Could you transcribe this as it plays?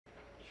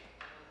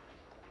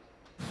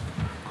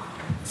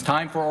It's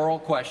time for oral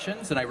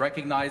questions, and I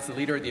recognize the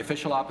Leader of the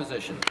Official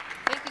Opposition.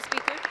 Thank you,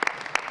 Speaker.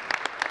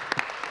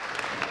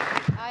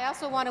 I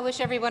also want to wish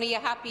everybody a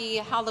happy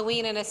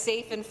Halloween and a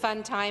safe and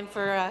fun time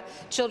for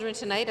children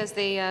tonight as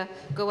they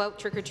go out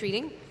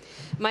trick-or-treating.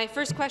 My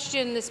first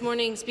question this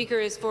morning, Speaker,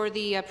 is for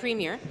the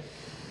Premier.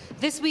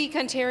 This week,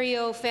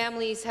 Ontario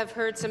families have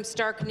heard some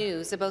stark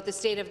news about the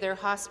state of their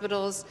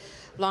hospitals,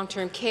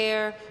 long-term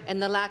care,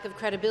 and the lack of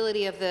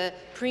credibility of the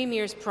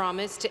Premier's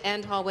promise to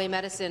end hallway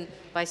medicine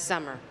by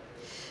summer.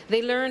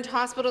 They learned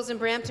hospitals in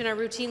Brampton are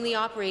routinely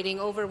operating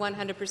over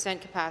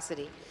 100%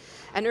 capacity.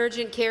 An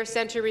urgent care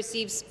centre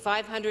receives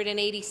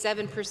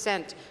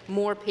 587%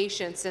 more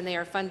patients than they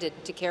are funded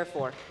to care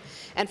for.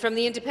 And from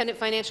the Independent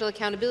Financial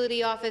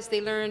Accountability Office,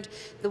 they learned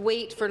the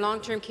wait for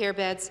long-term care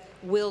beds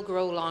will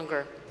grow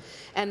longer,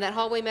 and that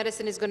hallway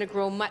medicine is going to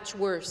grow much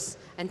worse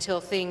until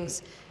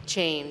things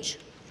change.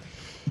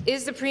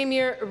 Is the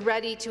Premier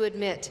ready to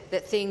admit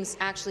that things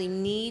actually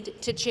need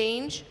to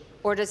change,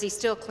 or does he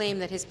still claim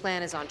that his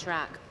plan is on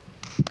track?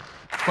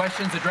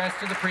 Questions addressed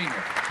to the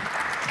Premier.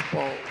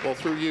 Well,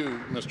 through you,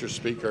 Mr.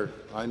 Speaker,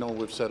 I know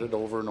we've said it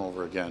over and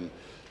over again,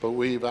 but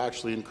we've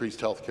actually increased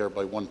health care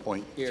by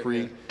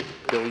 $1.3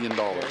 billion.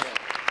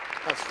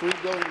 That's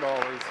 $3 billion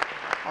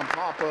on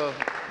top of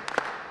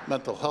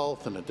mental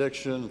health and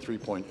addiction,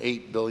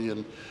 $3.8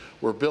 billion.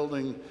 We're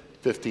building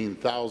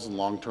 15,000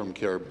 long-term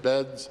care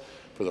beds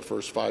for the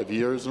first 5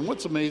 years. And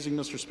what's amazing,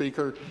 Mr.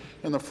 Speaker,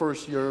 in the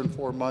first year and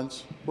 4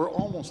 months, we're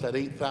almost at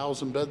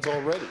 8,000 beds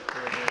already.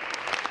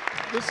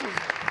 This is,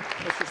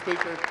 Mr.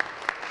 Speaker,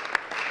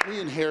 we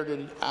inherited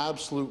an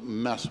absolute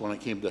mess when it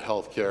came to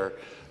health care.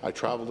 I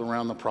traveled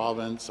around the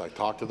province, I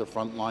talked to the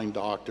frontline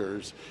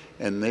doctors,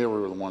 and they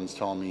were the ones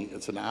telling me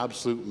it's an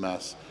absolute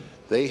mess.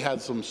 They had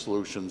some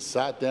solutions,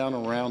 sat down at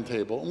a round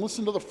table, and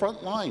listened to the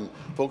frontline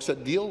folks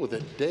that deal with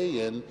it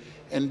day in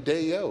and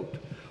day out.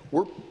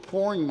 We're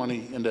pouring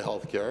money into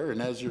health care,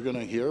 and as you're going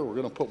to hear, we're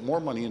going to put more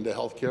money into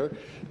health care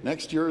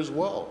next year as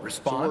well.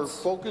 Response?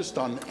 So we're focused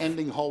on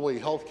ending hallway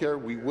health care.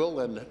 We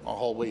will end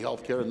hallway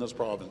health care in this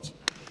province.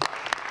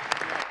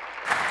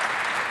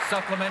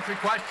 Supplementary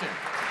question.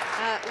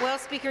 Well,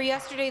 Speaker,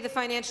 yesterday the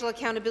Financial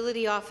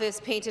Accountability Office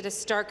painted a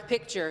stark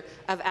picture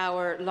of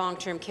our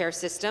long-term care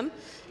system.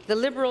 The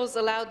Liberals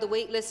allowed the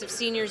wait list of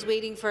seniors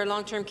waiting for a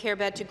long-term care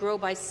bed to grow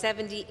by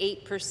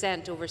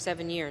 78% over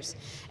 7 years.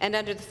 And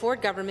under the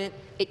Ford government,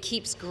 it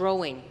keeps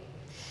growing.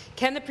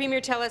 Can the Premier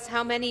tell us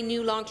how many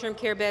new long-term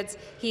care beds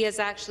he has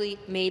actually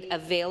made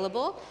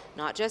available,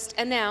 not just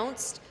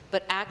announced,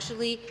 but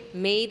actually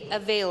made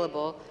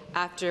available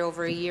after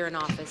over a year in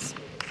office?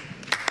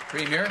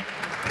 Premier.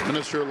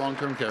 Minister of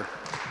Long-Term Care.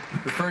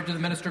 Referred to the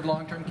Minister of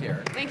Long-Term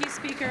Care. Thank you,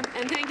 Speaker,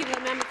 and thank you to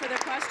the member for their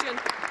question.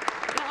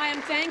 Now, I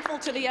am thankful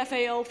to the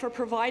FAO for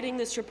providing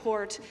this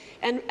report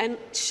and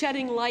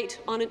shedding light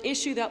on an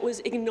issue that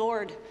was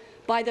ignored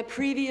by the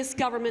previous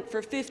government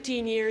for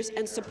 15 years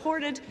and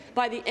supported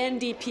by the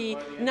NDP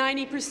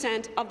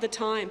 90% of the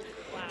time.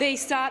 They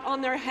sat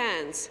on their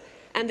hands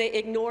and they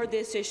ignored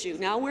this issue.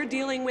 Now we're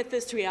dealing with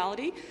this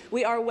reality.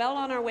 We are well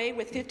on our way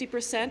with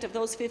 50% of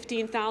those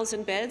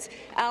 15,000 beds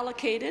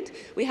allocated.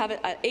 We have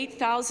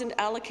 8,000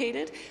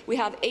 allocated. We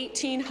have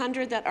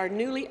 1,800 that are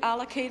newly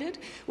allocated.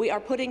 We are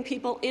putting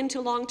people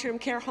into long-term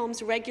care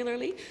homes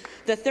regularly.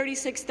 The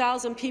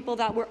 36,000 people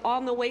that were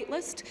on the wait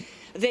list,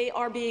 they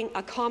are being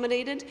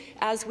accommodated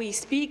as we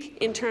speak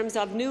in terms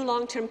of new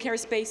long-term care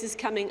spaces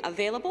coming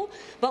available,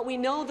 but we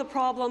know the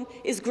problem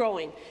is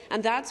growing,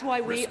 and that's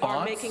why we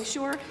are making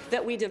sure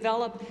that we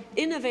develop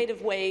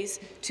innovative ways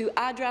to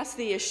address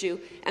the issue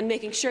and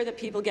making sure that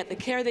people get the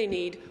care they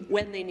need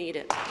when they need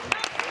it.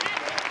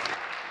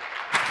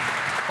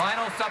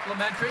 Final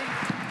supplementary.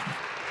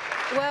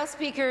 Well,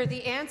 Speaker,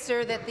 the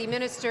answer that the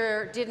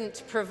minister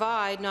didn't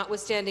provide,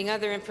 notwithstanding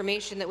other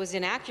information that was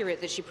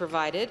inaccurate that she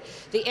provided,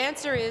 the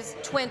answer is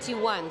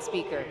 21,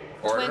 Speaker.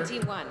 Order.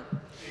 21.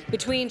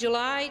 Between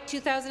July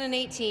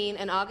 2018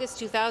 and August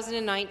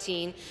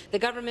 2019, the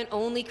government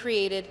only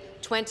created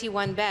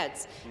 21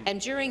 beds.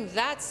 And during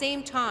that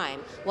same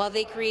time, while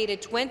they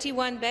created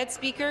 21 beds,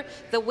 Speaker,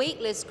 the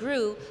wait list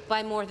grew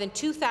by more than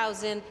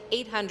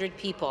 2,800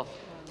 people.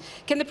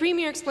 Can the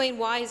Premier explain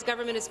why his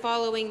government is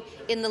following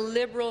in the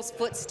Liberals'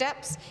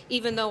 footsteps,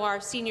 even though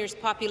our seniors'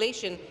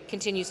 population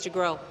continues to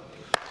grow?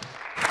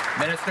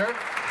 Minister.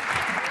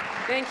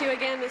 Thank you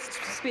again,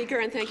 Mr. Speaker,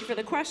 and thank you for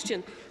the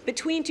question.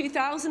 Between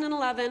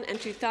 2011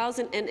 and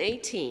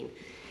 2018,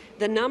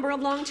 the number of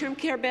long-term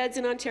care beds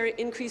in Ontario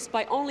increased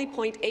by only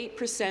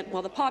 0.8%,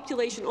 while the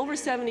population over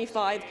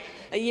 75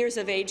 years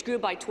of age grew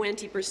by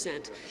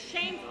 20%.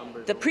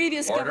 The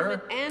previous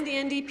government and the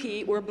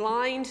NDP were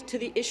blind to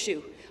the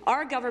issue.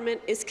 Our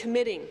government is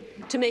committing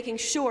to making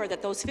sure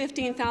that those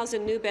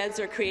 15,000 new beds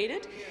are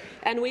created,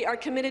 and we are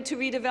committed to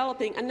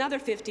redeveloping another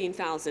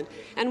 15,000.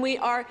 And we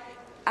are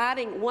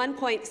adding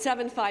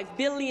 $1.75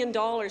 billion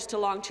to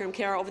long-term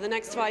care over the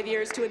next 5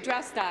 years to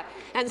address that,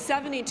 and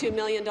 $72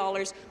 million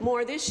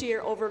more this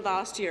year over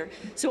last year.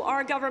 So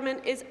our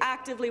government is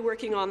actively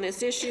working on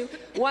this issue,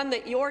 one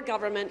that your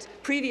government,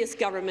 previous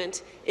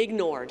government,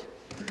 ignored.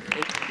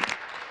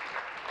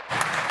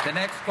 The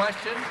next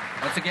question,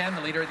 once again,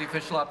 the Leader of the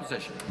Official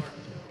Opposition.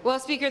 Well,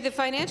 Speaker, the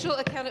financial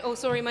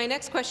my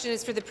next question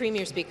is for the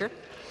Premier, Speaker.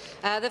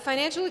 The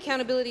Financial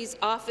Accountability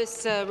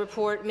Office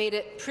report made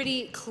it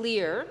pretty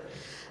clear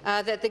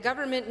that the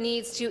government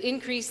needs to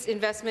increase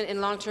investment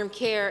in long-term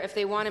care if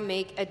they want to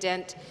make a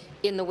dent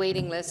in the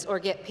waiting list or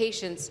get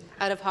patients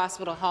out of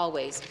hospital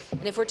hallways.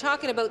 And if we're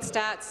talking about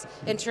stats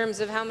in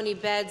terms of how many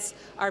beds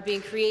are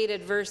being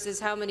created versus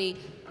how many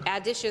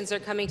additions are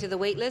coming to the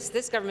wait list,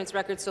 this government's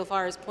record so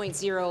far is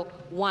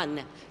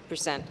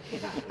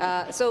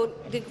 0.01%. So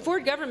the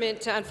Ford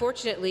government,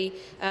 unfortunately,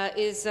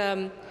 is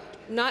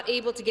not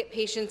able to get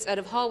patients out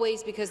of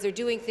hallways because they're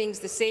doing things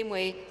the same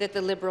way that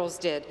the Liberals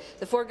did.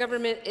 The Ford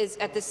government is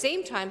at the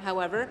same time,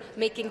 however,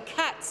 making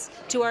cuts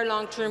to our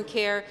long-term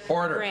care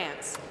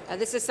grants.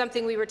 This is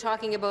something we were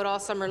talking about all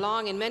summer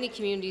long in many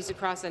communities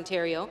across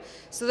Ontario.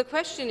 So the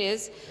question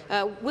is,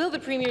 will the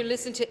Premier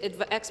listen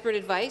to expert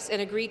advice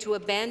and agree to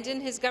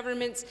abandon his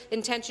government's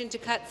intention to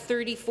cut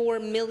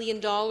 $34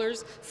 million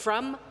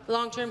from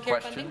long-term care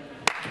funding?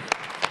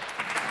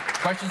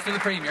 Questions to the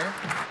Premier.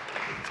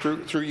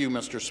 Through you,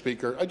 Mr.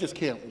 Speaker, I just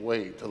can't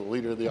wait till the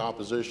Leader of the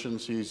Opposition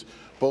sees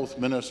both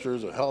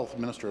ministers of health,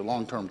 Minister of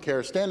Long-Term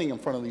Care, standing in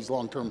front of these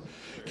long-term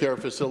care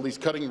facilities,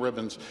 cutting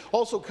ribbons.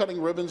 Also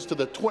cutting ribbons to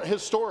the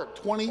historic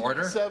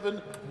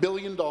 $27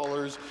 billion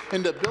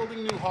into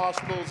building new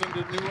hospitals,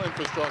 into new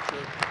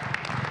infrastructure.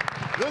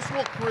 This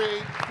will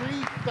create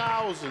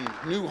 3,000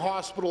 new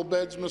hospital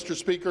beds, Mr.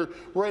 Speaker,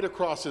 right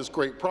across this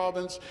great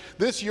province.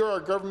 This year, our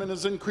government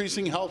is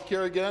increasing health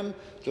care again.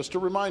 Just to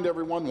remind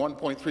everyone,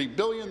 $1.3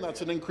 billion,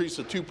 that's an increase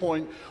of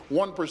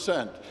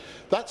 2.1%.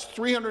 That's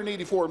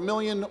 $384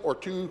 million, or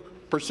 2%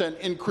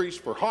 increase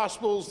for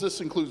hospitals.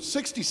 This includes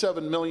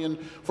 $67 million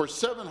for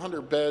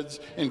 700 beds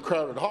in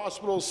crowded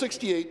hospitals,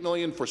 $68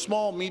 million for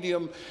small,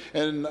 medium,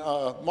 and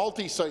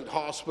multi-site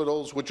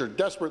hospitals, which are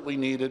desperately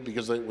needed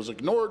because it was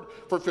ignored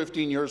for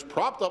 15 years,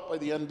 propped up by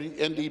the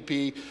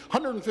NDP,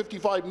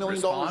 $155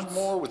 million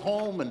more with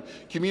home and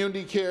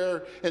community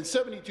care, and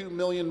 $72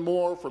 million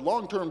more for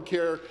long-term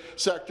care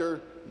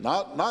sector.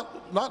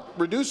 Not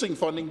reducing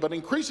funding, but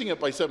increasing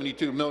it by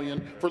 $72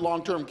 million for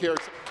long-term care.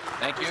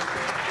 Thank you.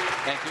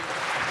 Thank you.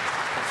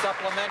 A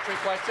supplementary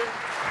question.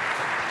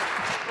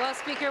 Well,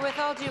 Speaker, with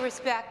all due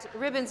respect,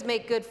 ribbons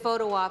make good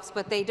photo ops,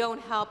 but they don't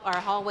help our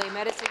hallway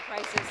medicine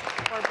crisis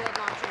or build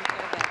long-term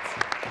care beds.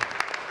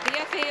 The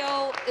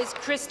FAO is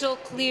crystal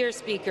clear,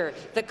 Speaker.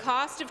 The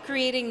cost of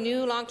creating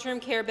new long-term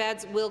care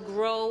beds will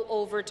grow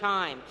over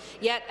time.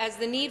 Yet, as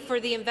the need for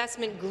the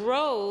investment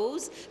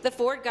grows, the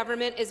Ford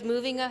government is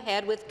moving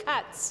ahead with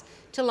cuts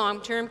to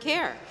long-term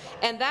care.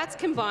 And that's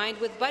combined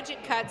with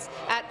budget cuts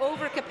at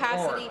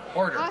overcapacity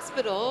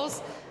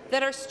hospitals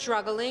that are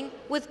struggling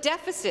with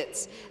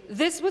deficits.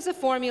 This was a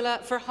formula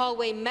for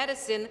hallway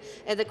medicine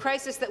and the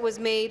crisis that was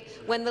made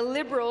when the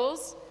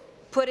Liberals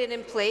put it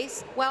in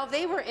place while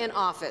they were in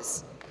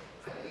office.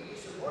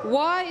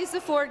 Why is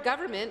the Ford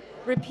government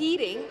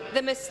repeating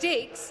the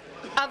mistakes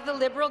of the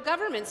Liberal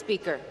government,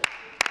 Speaker?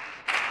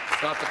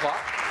 Stop the clock.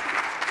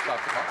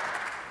 Stop the clock.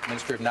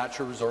 Minister of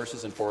Natural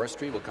Resources and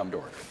Forestry will come to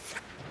order.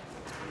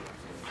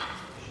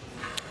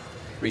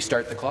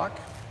 Restart the clock.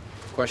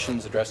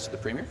 Questions addressed to the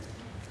Premier.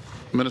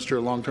 Minister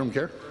of Long-Term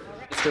Care.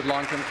 Minister of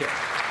Long-Term Care.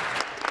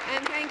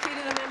 And thank you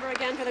to the member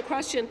again for the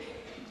question.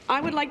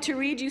 I would like to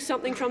read you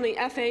something from the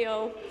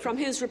FAO from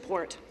his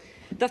report.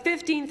 The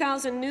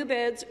 15,000 new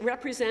beds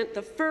represent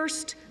the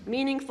first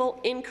meaningful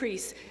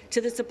increase to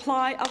the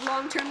supply of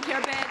long-term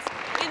care beds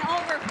in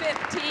over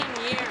 15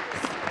 years.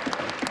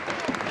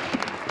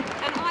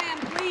 And I am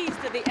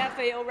pleased that the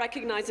FAO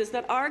recognizes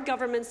that our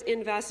government's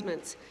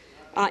investments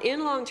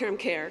in long-term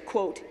care,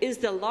 quote, is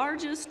the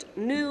largest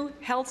new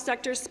health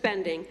sector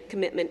spending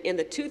commitment in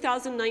the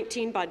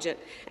 2019 budget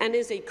and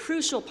is a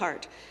crucial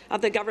part of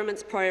the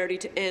government's priority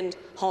to end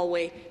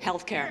hallway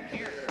health care.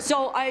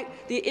 So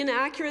the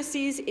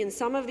inaccuracies in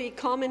some of the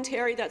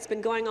commentary that's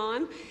been going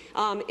on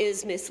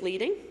is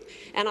misleading,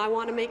 and I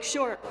want to make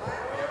sure.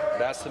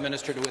 I'd ask the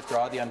minister to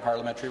withdraw the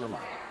unparliamentary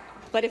remark.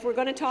 But if we're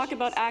going to talk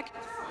about I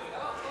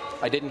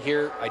didn't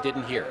hear.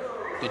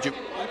 Did you?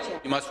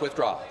 You must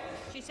withdraw.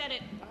 She said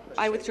it.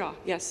 I withdraw.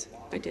 Yes,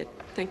 I did.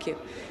 Thank you.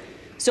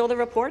 So the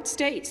report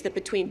states that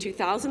between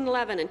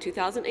 2011 and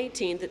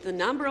 2018 that the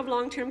number of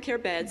long-term care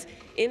beds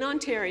in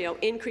Ontario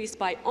increased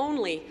by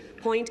only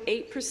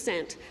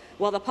 0.8%,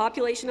 while the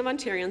population of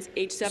Ontarians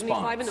aged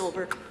 75 and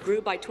over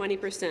grew by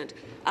 20%.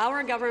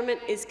 Our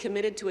government is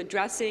committed to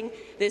addressing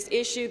this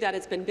issue that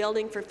has been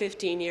building for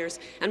 15 years,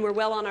 and we're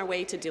well on our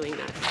way to doing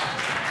that.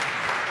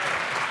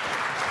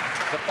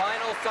 The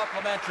final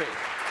supplementary.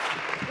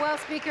 Well,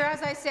 Speaker,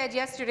 as I said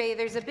yesterday,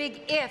 there's a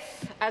big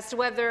if as to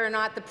whether or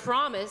not the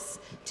promise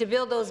to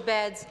build those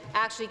beds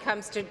actually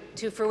comes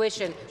to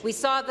fruition. We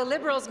saw the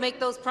Liberals make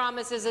those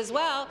promises as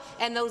well,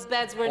 and those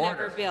beds were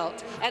never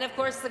built. And of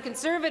course, the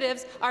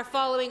Conservatives are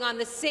following on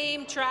the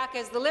same track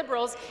as the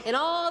Liberals in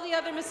all the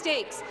other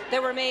mistakes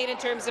that were made in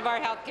terms of our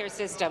healthcare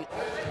system.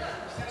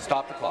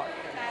 Stop the clock.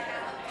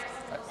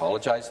 I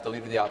apologize to the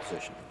Leader of the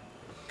Opposition.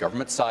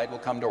 Government side will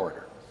come to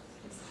order.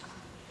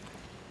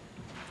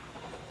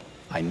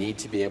 I need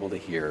to be able to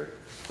hear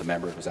the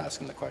member who's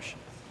asking the question.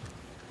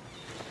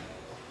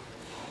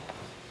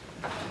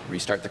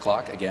 Restart the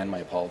clock. Again, my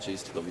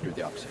apologies to the Leader of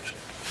the Opposition.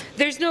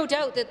 There's no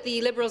doubt that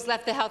the Liberals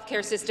left the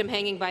healthcare system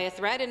hanging by a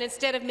thread, and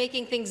instead of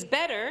making things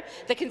better,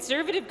 the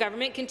Conservative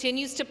government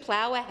continues to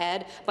plough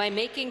ahead by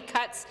making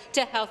cuts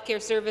to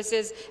healthcare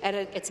services, and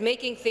it's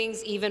making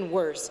things even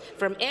worse.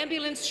 From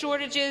ambulance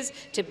shortages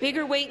to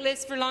bigger wait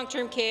lists for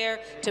long-term care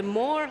to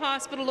more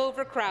hospital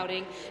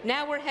overcrowding,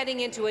 now we're heading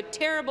into a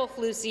terrible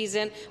flu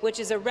season, which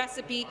is a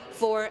recipe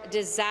for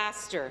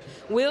disaster.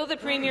 Will the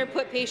Premier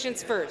put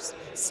patients first,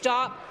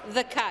 stop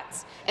the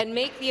cuts, and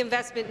make the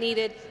investment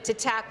needed to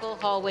tackle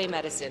hallway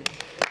medicine?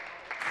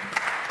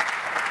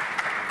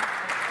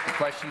 The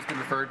question has been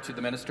referred to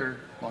the Minister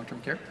of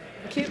Long-Term Care.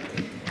 Thank you.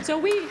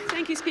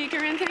 Thank you, Speaker,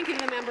 and thank you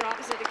to the member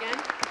opposite again.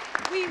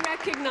 We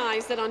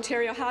recognize that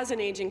Ontario has an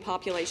ageing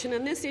population,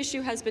 and this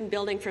issue has been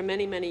building for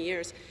many, many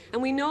years.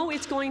 And we know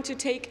it's going to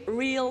take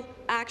real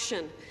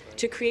action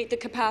to create the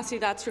capacity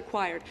that's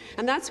required.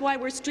 And that's why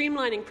we're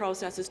streamlining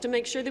processes to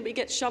make sure that we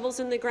get shovels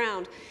in the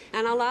ground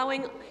and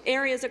allowing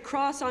areas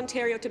across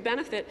Ontario to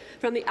benefit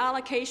from the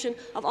allocation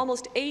of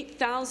almost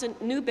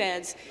 8,000 new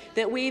beds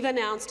that we've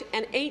announced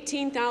and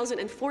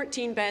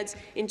 18,014 beds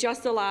in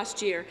just the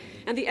last year.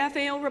 And the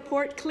FAO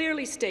report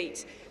clearly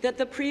states that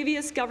the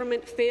previous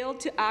government failed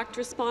to act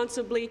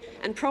responsibly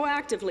and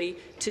proactively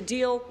to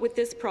deal with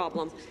this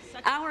problem.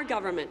 Our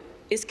government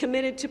is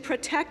committed to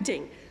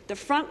protecting the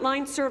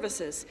frontline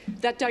services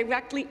that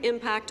directly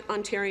impact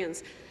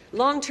Ontarians.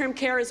 Long-term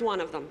care is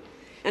one of them,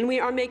 and we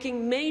are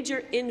making major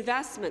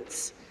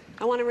investments.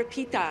 I want to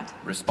repeat that.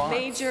 Response.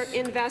 Major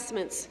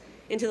investments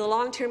into the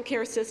long-term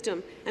care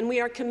system, and we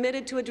are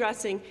committed to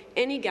addressing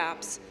any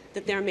gaps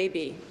that there may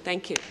be.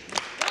 Thank you.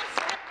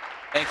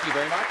 Thank you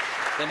very much.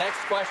 The next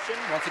question,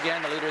 once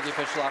again, the Leader of the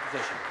Official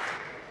Opposition.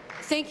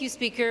 Thank you,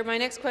 Speaker. My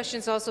next question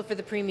is also for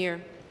the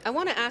Premier. I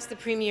want to ask the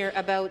Premier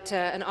about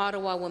an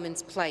Ottawa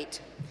woman's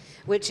plight,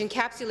 which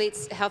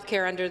encapsulates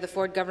healthcare under the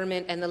Ford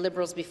government and the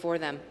Liberals before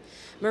them.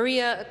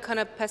 Maria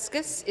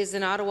Konopescus is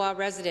an Ottawa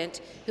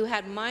resident who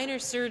had minor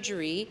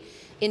surgery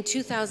in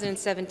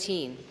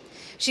 2017.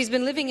 She's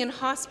been living in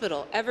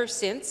hospital ever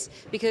since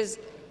because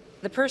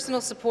the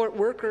personal support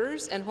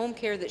workers and home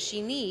care that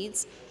she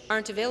needs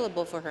aren't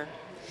available for her.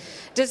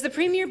 Does the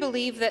Premier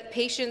believe that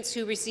patients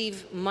who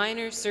receive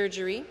minor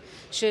surgery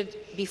should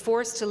be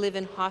forced to live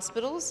in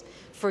hospitals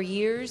for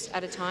years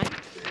at a time?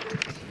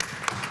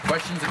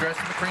 Questions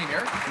addressed to the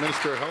Premier.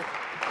 Minister of Health.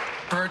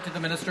 Referred to the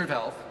Minister of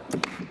Health.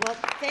 Well,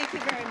 thank you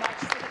very much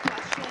for the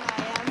question.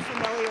 I am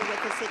familiar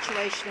with the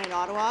situation in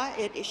Ottawa.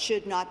 It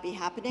should not be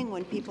happening.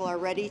 When people are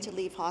ready to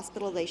leave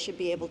hospital, they should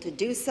be able to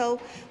do so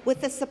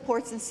with the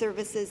supports and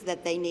services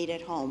that they need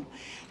at home.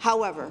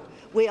 However,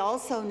 we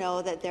also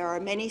know that there are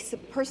many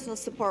personal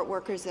support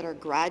workers that are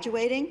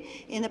graduating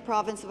in the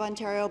province of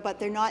Ontario, but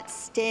they're not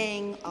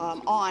staying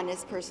on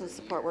as personal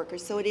support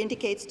workers. So it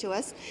indicates to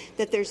us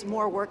that there's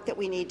more work that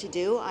we need to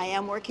do. I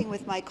am working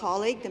with my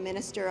colleague, the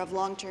Minister of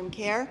Long-Term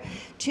Care,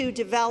 to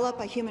develop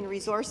a human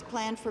resource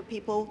plan for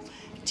people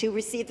to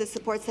receive the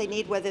supports they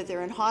need, whether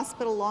they're in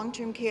hospital,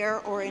 long-term care,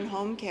 or in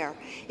home care.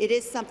 It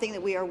is something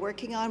that we are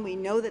working on. We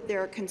know that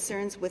there are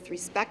concerns with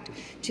respect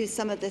to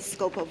some of the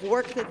scope of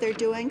work that they're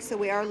doing, so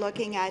we are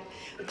looking at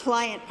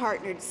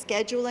client-partnered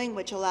scheduling,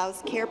 which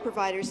allows care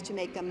providers to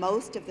make the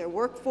most of their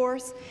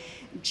workforce,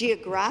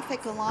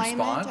 geographic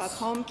alignment of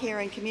home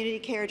care and community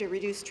care to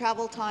reduce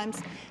travel times,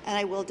 and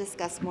I will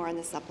discuss more in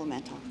the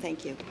supplemental.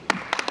 Thank you.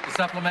 The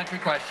supplementary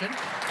question.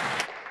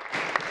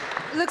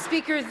 Look,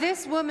 Speaker,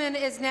 this woman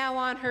is now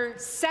on her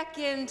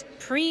second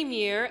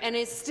Premier and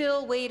is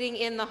still waiting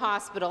in the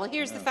hospital. And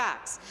here's the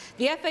facts.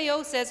 The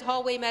FAO says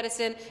hallway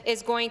medicine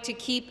is going to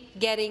keep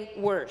getting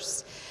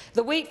worse.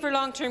 The wait for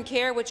long-term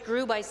care, which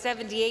grew by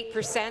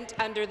 78%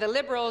 under the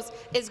Liberals,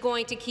 is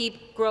going to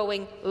keep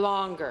growing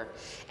longer.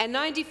 And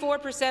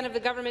 94% of the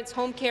government's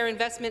home care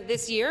investment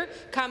this year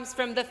comes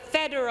from the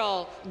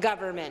federal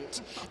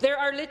government. There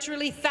are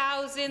literally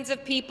thousands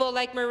of people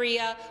like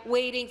Maria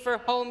waiting for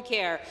home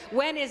care.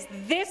 When is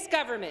this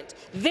government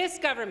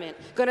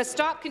going to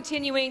stop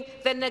continuing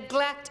the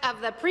neglect of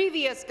the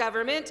previous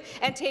government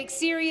and take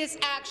serious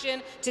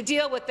action to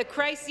deal with the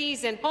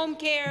crises in home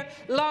care,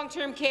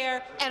 long-term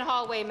care, and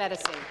hallway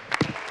medicine?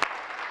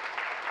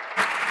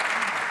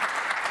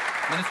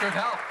 Minister of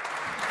Health.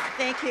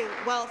 Thank you.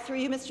 Well, through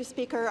you, Mr.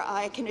 Speaker,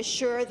 I can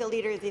assure the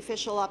Leader of the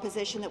Official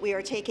Opposition that we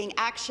are taking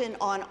action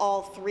on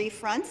all three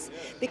fronts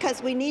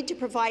because we need to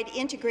provide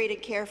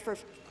integrated care for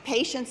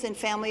patients and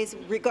families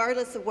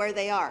regardless of where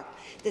they are.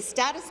 The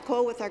status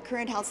quo with our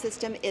current health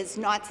system is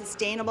not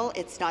sustainable.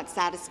 It's not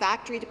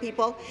satisfactory to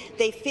people.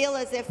 They feel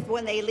as if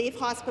when they leave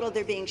hospital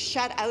they're being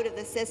shut out of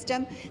the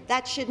system.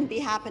 That shouldn't be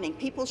happening.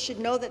 People should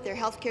know that their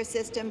healthcare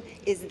system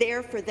is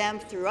there for them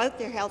throughout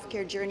their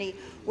healthcare journey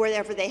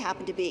wherever they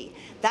happen to be.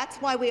 That's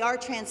why we We are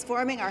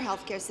transforming our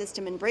healthcare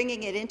system and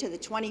bringing it into the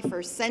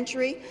 21st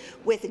century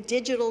with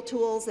digital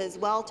tools as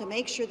well to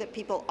make sure that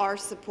people are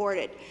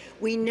supported.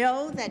 We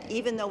know that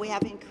even though we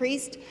have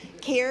increased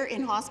care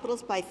in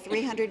hospitals by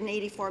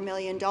 $384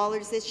 million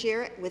this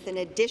year, with an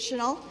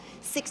additional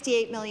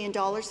 $68 million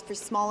for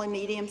small and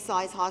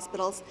medium-sized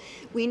hospitals.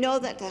 We know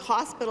that the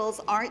hospitals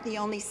aren't the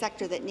only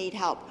sector that need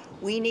help.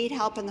 We need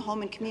help in the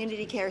home and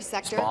community care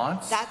sector.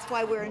 Response? That's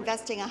why we're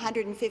investing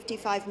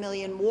 $155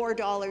 million more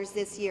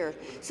this year,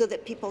 so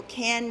that people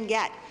can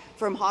get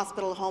from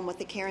hospital to home with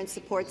the care and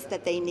supports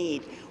that they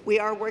need. We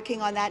are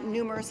working on that in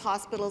numerous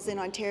hospitals in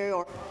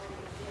Ontario.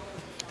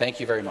 Thank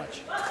you very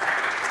much.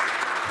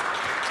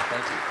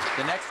 Thank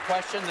you. The next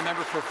question, the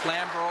member for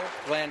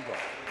Flamborough-Glanbrook.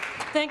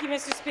 Thank you,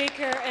 Mr.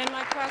 Speaker, and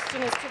my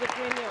question is to the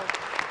Premier.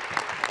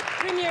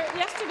 Premier,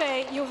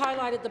 yesterday you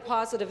highlighted the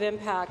positive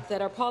impact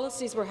that our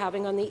policies were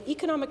having on the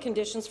economic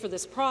conditions for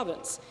this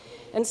province.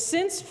 And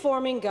since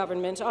forming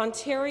government,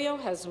 Ontario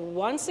has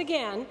once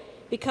again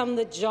become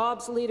the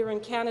jobs leader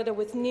in Canada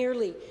with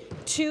nearly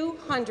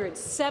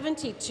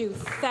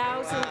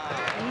 272,000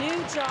 new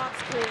jobs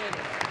created.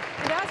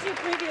 And as you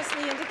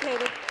previously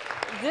indicated,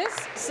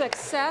 this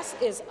success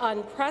is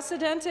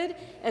unprecedented,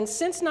 and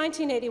since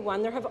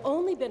 1981, there have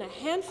only been a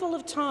handful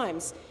of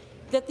times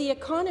that the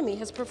economy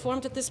has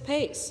performed at this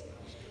pace.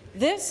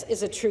 This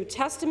is a true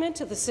testament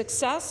to the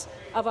success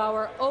of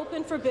our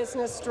Open for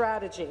Business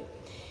strategy.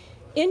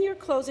 In your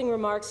closing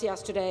remarks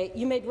yesterday,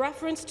 you made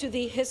reference to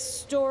the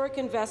historic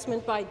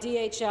investment by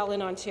DHL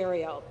in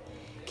Ontario.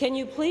 Can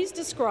you please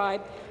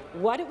describe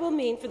what it will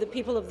mean for the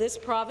people of this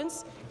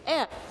province?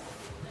 And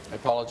I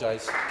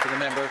apologize to the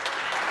member.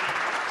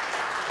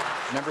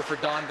 Member for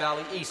Don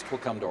Valley East will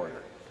come to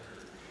order.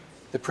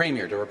 The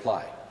Premier to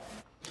reply.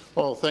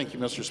 Well, thank you,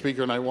 Mr.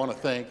 Speaker, and I want to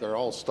thank our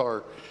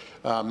all-star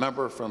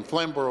member from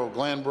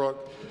Flamborough-Glanbrook,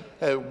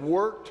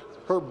 worked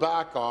her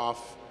back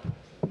off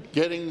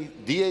getting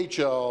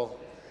DHL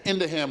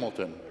into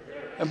Hamilton.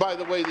 And by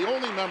the way, the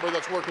only member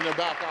that's working their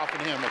back off in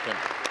Hamilton.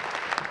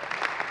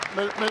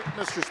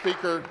 Mr.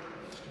 Speaker,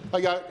 I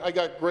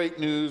got great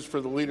news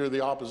for the Leader of the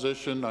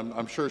Opposition.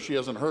 I'm sure she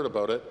hasn't heard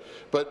about it,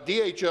 but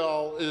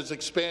DHL is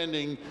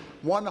expanding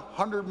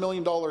 $100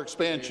 million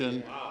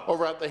expansion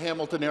over at the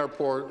Hamilton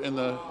Airport in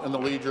the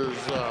Leaders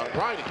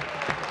riding.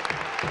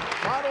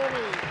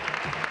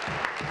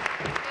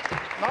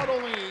 Not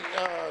only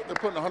they're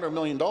putting $100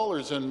 million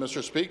in,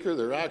 Mr. Speaker,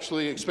 they're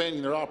actually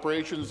expanding their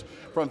operations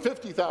from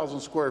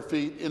 50,000 square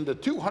feet into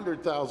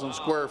 200,000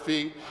 square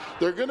feet.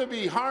 They're going to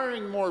be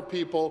hiring more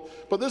people,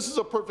 but this is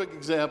a perfect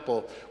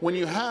example. When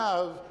you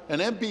have an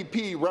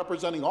MPP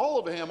representing all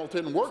of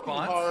Hamilton, working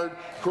hard,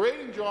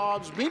 creating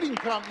jobs, meeting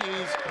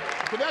companies,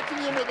 connecting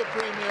them with the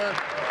Premier,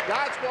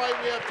 that's why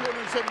we have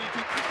 272.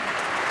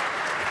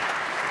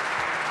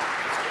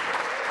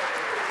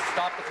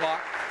 Stop the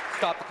clock.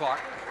 Stop the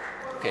clock.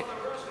 Okay.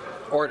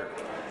 Order.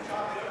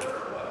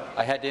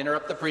 I had to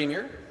interrupt the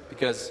Premier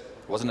because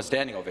it wasn't a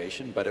standing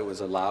ovation, but it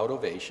was a loud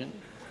ovation.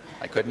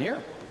 I couldn't hear.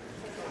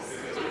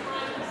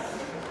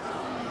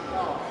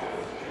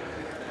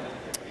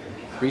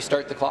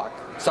 Restart the clock.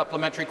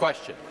 Supplementary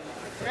question.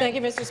 thank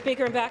you, Mr.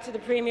 Speaker, and back to the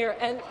Premier.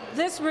 And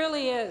this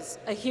really is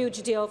a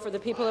huge deal for the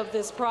people of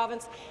this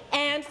province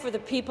and for the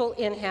people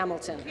in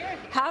Hamilton.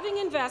 Having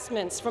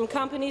investments from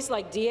companies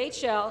like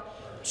DHL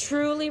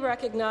truly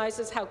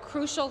recognizes how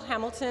crucial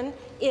Hamilton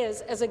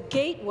is as a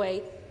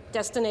gateway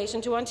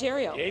destination to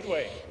Ontario.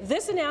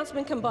 This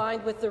announcement,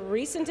 combined with the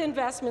recent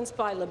investments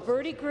by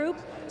Liberty Group,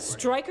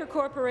 Stryker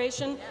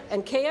Corporation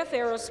and KF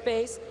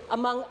Aerospace,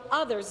 among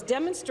others,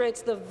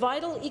 demonstrates the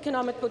vital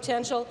economic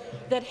potential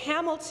that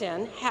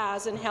Hamilton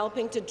has in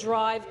helping to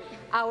drive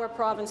our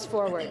province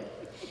forward.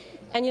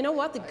 And you know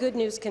what? The good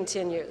news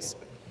continues.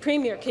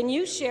 Premier, can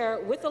you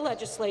share with the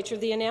legislature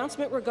the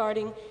announcement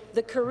regarding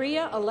the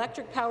Korea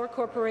Electric Power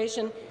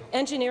Corporation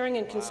engineering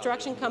and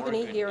construction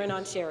company here in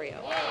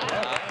Ontario?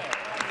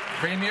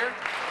 Premier.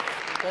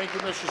 Thank you,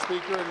 Mr.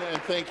 Speaker,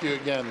 and thank you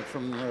again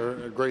from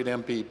our great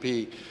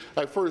MPP.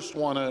 I first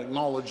want to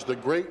acknowledge the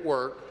great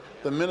work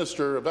the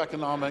Minister of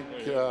Economic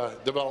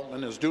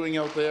Development is doing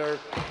out there,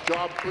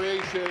 job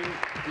creation.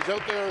 He's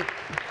out there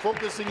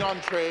focusing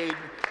on trade,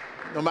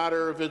 no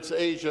matter if it's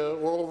Asia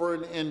or over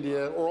in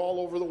India or all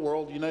over the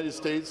world, United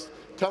States,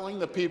 telling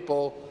the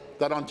people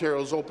that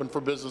Ontario is open for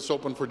business,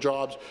 open for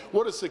jobs.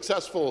 What a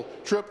successful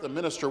trip the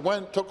minister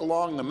took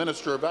along the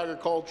Minister of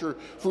Agriculture,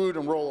 Food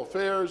and Rural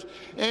Affairs,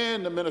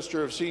 and the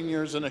Minister of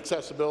Seniors and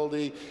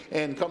Accessibility,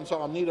 and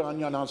Kamsahamnida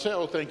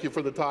Annyeonghaseyo. Thank you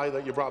for the tie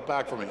that you brought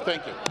back for me.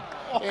 Thank you.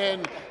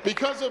 And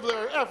because of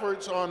their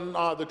efforts on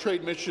the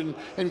trade mission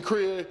in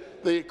Korea,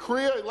 the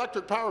Korea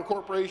Electric Power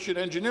Corporation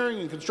Engineering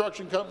and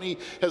Construction Company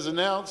has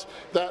announced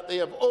that they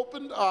have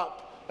opened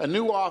up a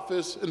new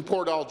office in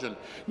Port Elgin.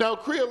 Now,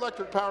 Korea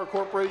Electric Power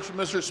Corporation,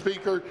 Mr.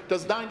 Speaker,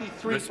 does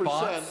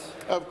 93%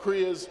 of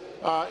Korea's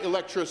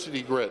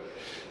electricity grid.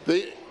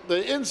 The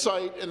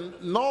insight and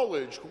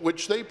knowledge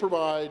which they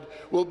provide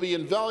will be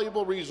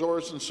invaluable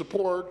resource in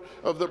support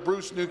of the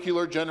Bruce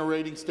Nuclear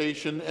Generating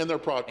Station and their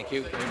project. Thank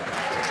you very much.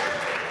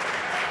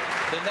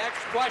 The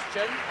next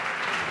question,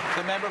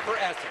 The member for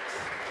Essex.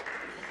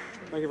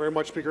 Thank you very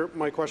much, Speaker.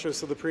 My question is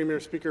to the Premier.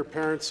 Speaker,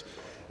 parents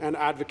and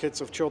advocates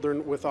of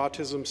children with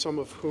autism, some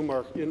of whom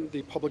are in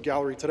the public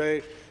gallery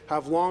today,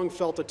 have long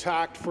felt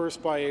attacked,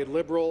 first by a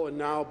Liberal and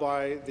now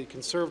by the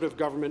Conservative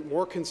government,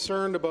 more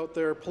concerned about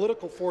their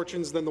political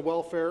fortunes than the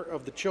welfare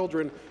of the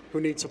children who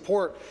need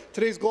support.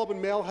 Today's Globe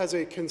and Mail has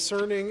a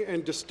concerning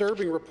and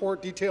disturbing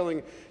report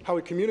detailing how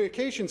a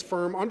communications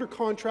firm under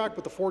contract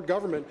with the Ford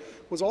government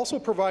was also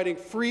providing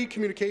free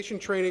communication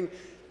training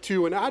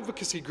to an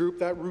advocacy group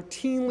that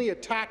routinely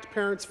attacked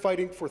parents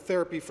fighting for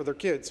therapy for their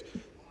kids.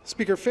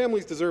 Speaker,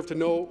 families deserve to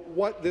know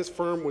what this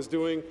firm was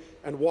doing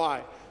and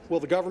why. Will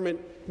the government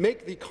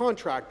make the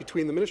contract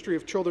between the Ministry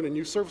of Children and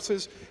Youth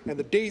Services and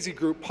the Daisy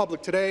Group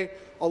public today,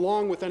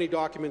 along with any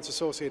documents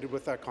associated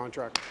with that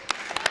contract?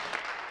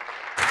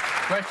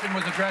 Question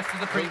was addressed to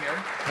the Premier.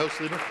 House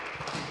Leader.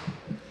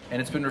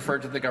 And it's been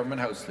referred to the Government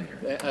House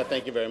Leader.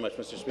 Thank you very much,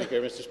 Mr.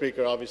 Speaker. Mr.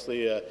 Speaker,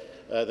 obviously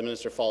the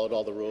minister followed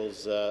all the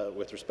rules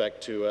with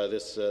respect to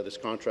this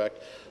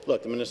contract.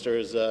 Look, the minister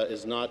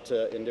is not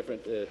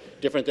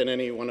different than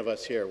any one of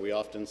us here. We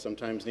often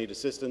sometimes need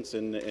assistance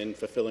in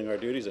fulfilling our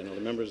duties. I know the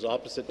members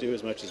opposite do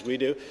as much as we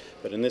do,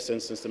 but in this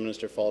instance, the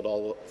minister followed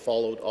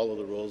all of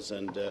the rules,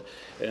 and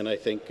I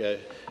think,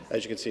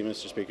 as you can see,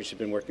 Mr. Speaker, she's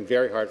been working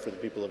very hard for the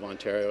people of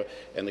Ontario,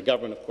 and the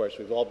government, of course.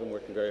 We've all been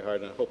working very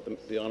hard, and I hope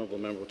the honourable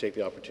member will take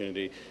the opportunity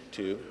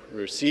to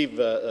receive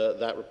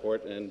that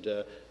report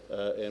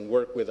and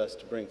work with us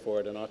to bring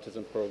forward an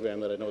autism program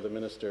that I know the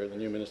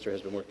new minister,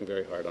 has been working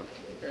very hard on.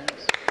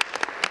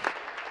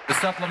 The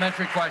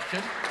supplementary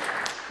question.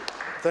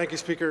 Thank you,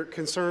 Speaker.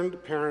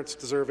 Concerned parents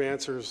deserve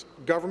answers.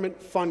 Government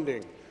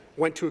funding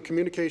went to a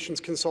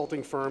communications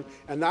consulting firm,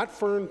 and that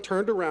firm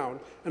turned around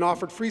and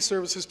offered free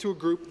services to a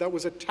group that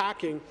was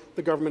attacking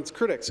the government's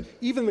critics.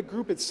 Even the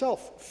group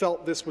itself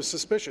felt this was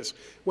suspicious.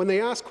 When they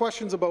asked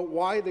questions about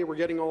why they were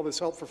getting all this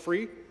help for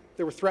free,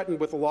 they were threatened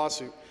with a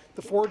lawsuit.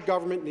 The Ford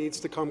government needs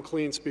to come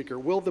clean, Speaker.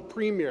 Will the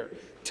Premier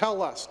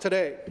tell us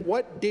today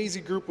what Daisy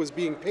Group was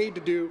being paid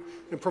to do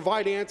and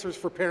provide answers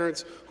for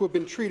parents who have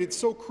been treated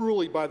so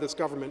cruelly by this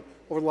government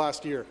over the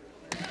last year?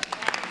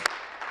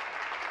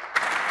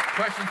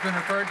 Question's been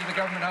referred to the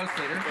Government House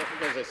Leader.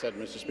 As I said,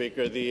 Mr.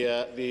 Speaker,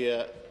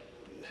 the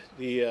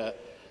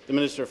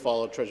minister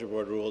followed Treasury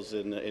Board rules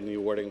in the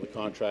awarding of the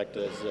contract,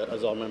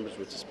 as all members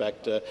would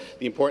suspect. The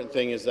important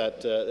thing is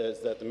that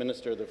the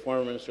minister, the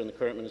former minister, and the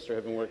current minister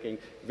have been working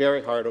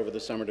very hard over the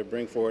summer to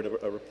bring forward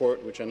a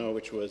report, which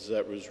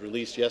was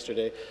released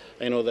yesterday.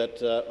 I know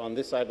that on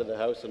this side of the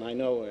House, and I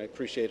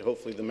appreciate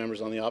hopefully the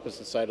members on the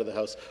opposite side of the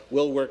House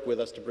will work with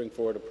us to bring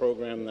forward a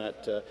program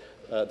that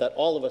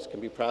all of us can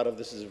be proud of.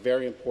 This is a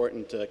very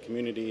important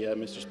community,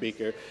 Mr.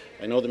 Speaker.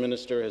 I know the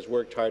minister has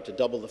worked hard to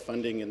double the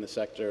funding in the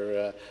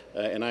sector,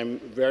 and I'm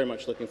very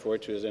much looking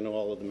forward to, as I know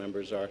all of the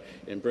members are,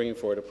 in bringing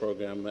forward a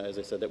program, as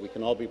I said, that we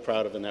can all be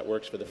proud of and that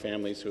works for the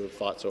families who have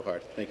fought so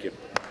hard. Thank you.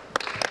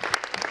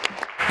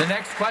 The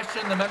next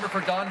question, the member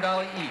for Don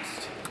Valley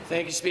East.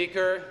 Thank you,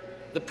 Speaker.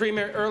 The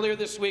Premier earlier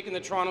this week in the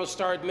Toronto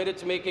Star admitted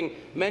to making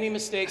many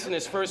mistakes in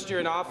his first year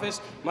in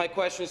office. My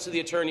question is to the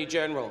Attorney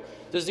General.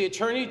 Does the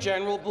Attorney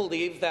General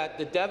believe that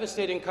the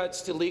devastating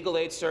cuts to legal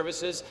aid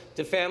services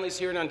to families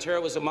here in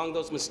Ontario was among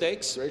those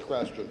mistakes? Great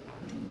question.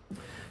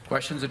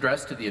 Questions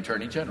addressed to the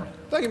Attorney General.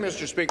 Thank you,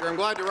 Mr. Speaker. I'm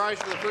glad to rise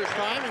for the first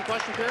time in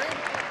question period.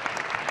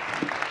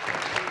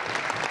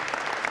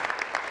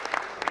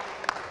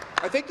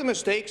 I think the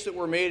mistakes that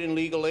were made in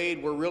legal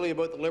aid were really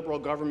about the Liberal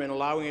government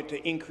allowing it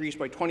to increase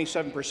by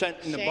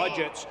 27% in the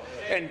budgets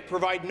and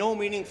provide no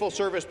meaningful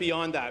service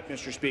beyond that,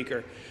 Mr.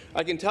 Speaker.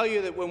 I can tell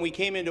you that when we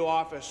came into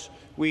office,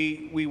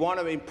 we want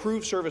to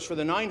improve service for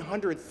the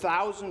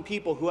 900,000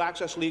 people who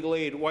access legal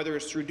aid, whether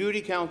it's through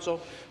duty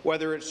counsel,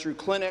 whether it's through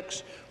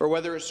clinics, or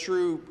whether it's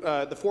through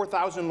the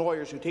 4,000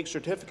 lawyers who take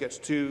certificates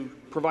to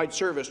provide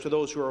service to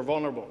those who are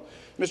vulnerable.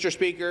 Mr.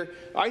 Speaker,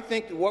 I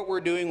think that what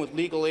we're doing with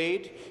legal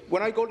aid,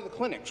 when I go to the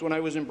clinics, when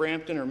I was in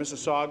Brampton or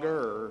Mississauga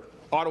or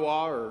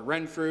Ottawa or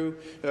Renfrew,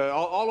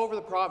 all over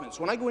the province,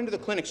 when I go into the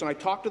clinics and I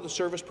talk to the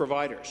service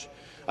providers,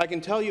 I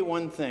can tell you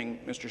one thing,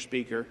 Mr.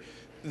 Speaker,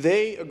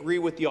 they agree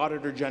with the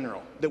Auditor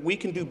General that we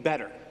can do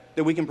better,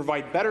 that we can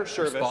provide better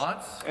service,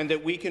 Response? and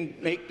that we can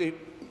make the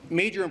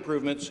major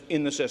improvements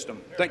in the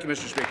system. Thank you,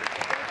 Mr. Speaker.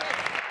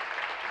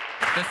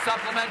 The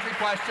supplementary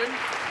question.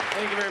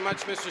 Thank you very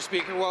much, Mr.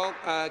 Speaker. Well,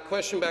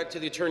 question back to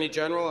the Attorney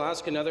General. I'll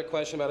ask another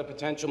question about a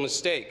potential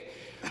mistake.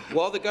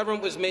 While the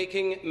government was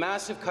making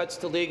massive cuts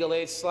to legal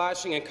aid,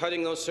 slashing and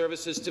cutting those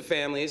services to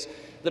families,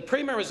 the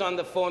Premier was on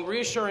the phone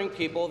reassuring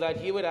people that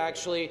he would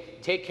actually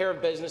take care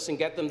of business and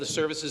get them the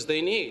services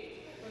they need.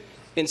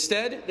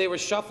 Instead, they were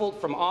shuffled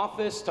from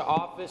office to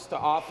office to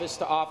office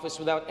to office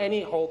without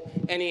any hope,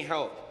 any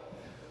help.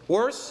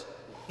 Worse,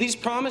 these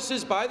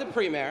promises by the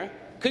Premier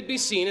could be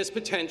seen as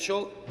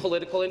potential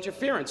political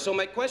interference. So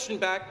my question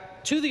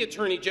back to the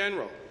Attorney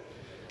General,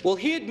 will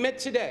he admit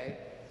today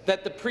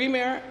that the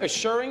Premier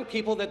assuring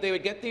people that they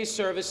would get these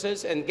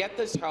services and get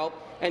this help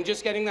and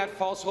just getting that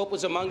false hope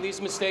was among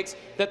these mistakes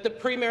that the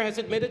Premier has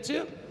admitted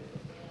to?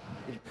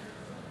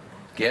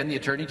 Again, the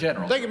Attorney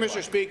General. Thank you,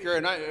 Mr. Speaker.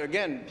 And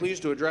again,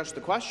 pleased to address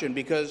the question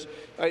because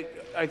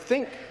I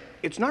think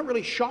it's not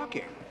really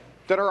shocking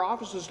that our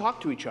offices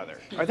talk to each other.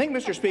 I think,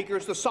 Mr. Speaker,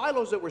 it's the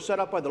silos that were set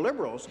up by the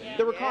Liberals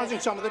that were causing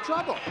some of the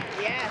trouble.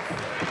 Yes.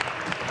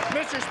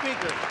 Mr.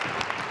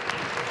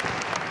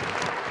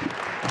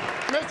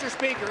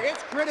 Speaker,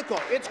 it's critical.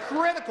 It's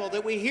critical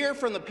that we hear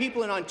from the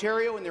people in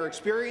Ontario and their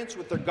experience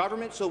with their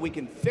government so we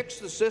can fix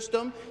the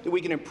system, that we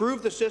can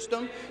improve the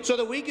system, so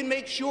that we can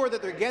make sure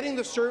that they're getting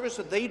the service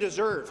that they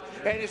deserve.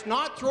 And it's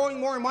not throwing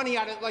more money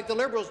at it like the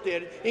Liberals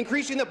did,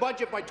 increasing the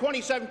budget by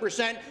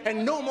 27%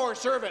 and no more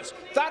service.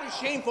 That is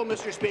shameful,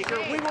 Mr. Speaker.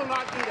 We will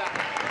not do that.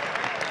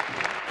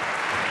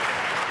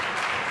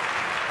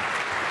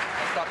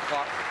 Stop the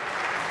clock.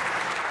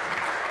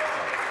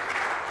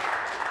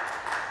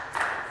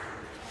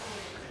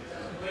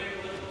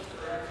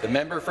 The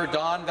member for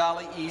Don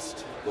Valley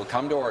East will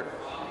come to order.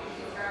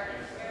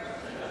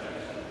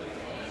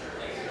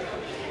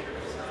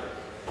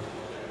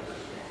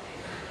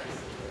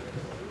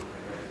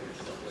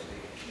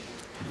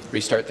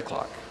 Restart the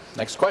clock.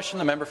 Next question,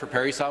 the member for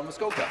Parry Sound,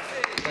 Muskoka.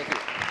 Thank you.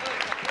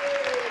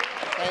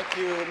 Thank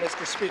you,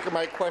 Mr. Speaker.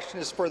 My question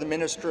is for the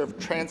Minister of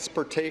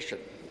Transportation.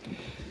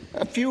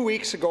 A few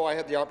weeks ago, I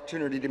had the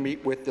opportunity to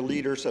meet with the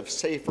leaders of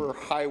Safer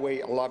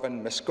Highway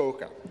 11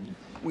 Muskoka.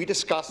 We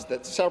discussed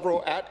that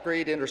several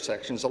at-grade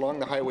intersections along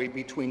the highway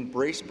between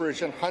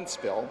Bracebridge and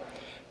Huntsville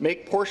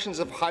make portions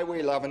of Highway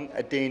 11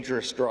 a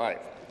dangerous drive.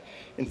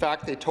 In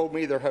fact, they told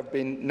me there have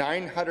been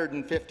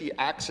 950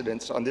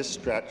 accidents on this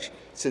stretch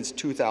since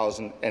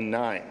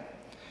 2009.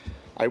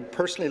 I would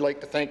personally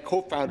like to thank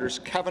co-founders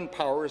Kevin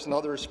Powers and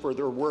others for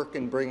their work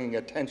in bringing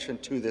attention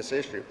to this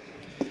issue.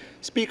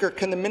 Speaker,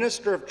 can the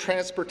Minister of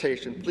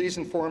Transportation please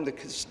inform the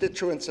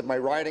constituents of my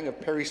riding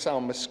of Parry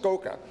Sound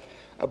Muskoka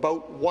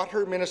about what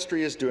her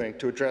ministry is doing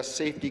to address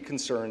safety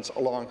concerns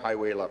along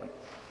Highway 11?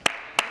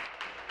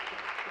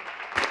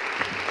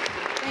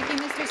 Thank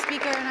you, Mr.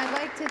 Speaker, and I'd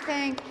like to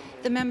thank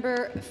the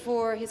member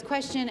for his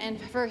question and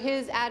for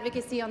his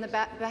advocacy on the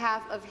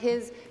behalf of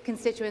his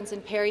constituents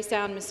in Parry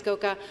Sound,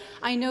 Muskoka.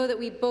 I know that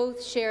we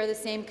both share the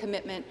same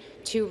commitment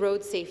to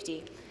road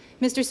safety.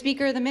 Mr.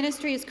 Speaker, the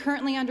ministry is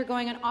currently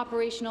undergoing an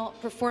operational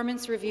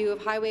performance review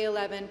of Highway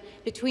 11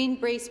 between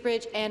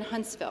Bracebridge and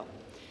Huntsville.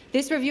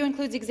 This review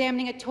includes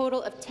examining a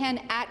total of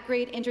 10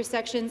 at-grade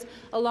intersections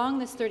along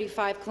this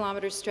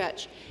 35-kilometre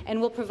stretch and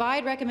will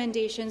provide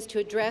recommendations to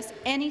address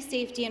any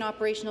safety and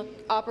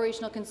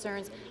operational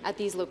concerns at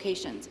these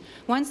locations.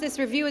 Once this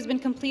review has been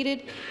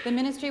completed, the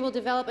ministry will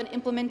develop an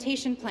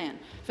implementation plan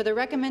for the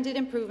recommended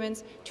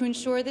improvements to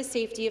ensure the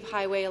safety of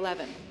Highway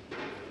 11.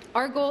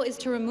 Our goal is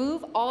to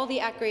remove all the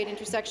at-grade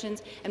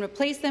intersections and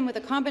replace them with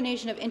a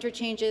combination of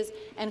interchanges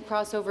and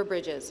crossover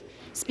bridges.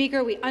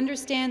 Speaker, we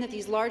understand that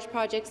these large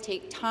projects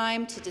take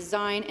time to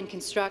design and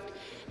construct.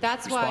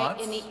 That's why,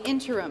 in the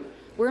interim,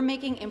 we're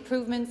making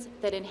improvements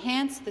that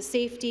enhance the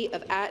safety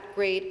of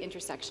at-grade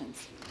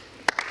intersections.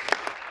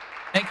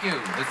 Thank you.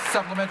 The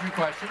supplementary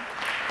question.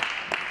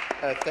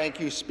 Thank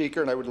you,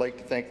 Speaker, and I would like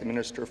to thank the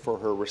Minister for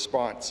her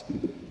response.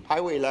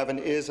 Highway 11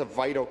 is a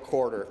vital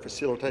corridor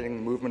facilitating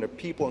the movement of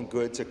people and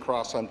goods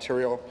across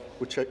Ontario,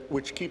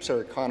 which keeps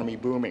our economy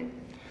booming.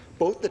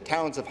 Both the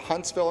towns of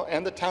Huntsville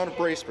and the town of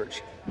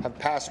Bracebridge have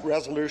passed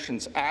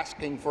resolutions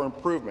asking for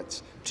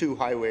improvements to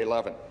Highway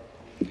 11.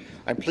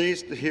 I'm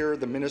pleased to hear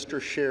the Minister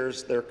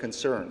shares their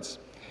concerns.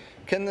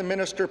 Can the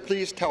Minister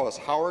please tell us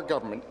how our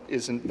government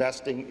is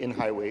investing in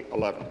Highway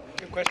 11?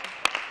 Good question.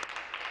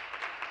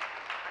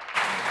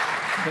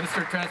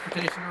 Minister of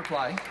Transportation,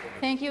 reply.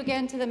 Thank you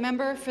again to the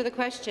member for the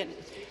question.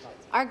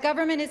 Our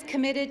government is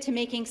committed to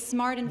making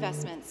smart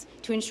investments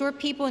to ensure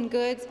people and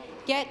goods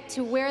get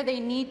to where they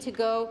need to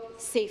go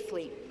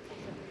safely.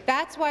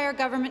 That's why our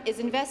government is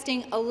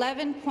investing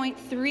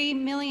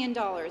 $11.3 million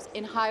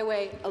in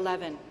Highway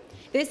 11.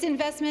 This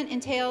investment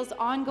entails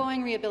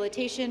ongoing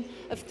rehabilitation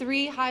of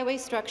 3 highway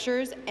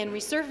structures and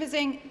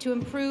resurfacing to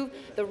improve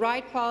the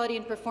ride quality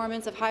and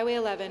performance of Highway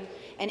 11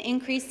 and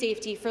increase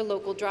safety for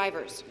local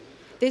drivers.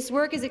 This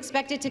work is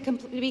expected to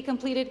be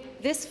completed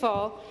this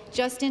fall,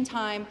 just in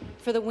time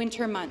for the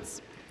winter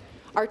months.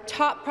 Our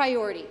top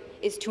priority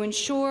is to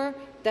ensure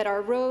that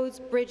our roads,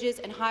 bridges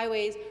and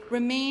highways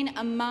remain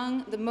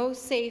among the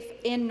most safe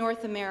in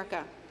North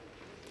America.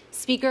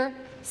 Speaker,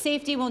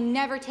 safety will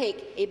never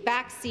take a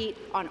back seat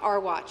on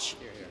our watch.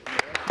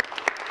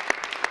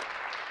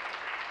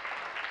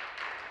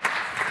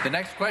 The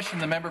next question,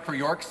 the member for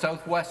York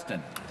South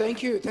Weston.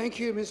 Thank you,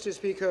 Mr.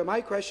 Speaker. My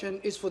question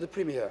is for the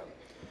Premier.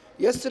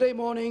 Yesterday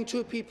morning,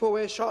 2 people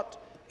were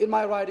shot in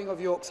my riding of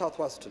York South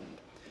Weston.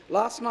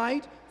 Last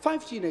night,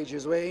 5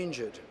 teenagers were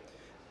injured.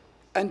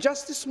 And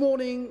just this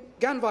morning,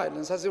 gun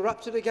violence has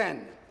erupted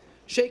again,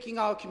 shaking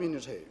our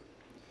community.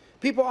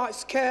 People are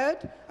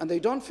scared and they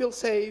don't feel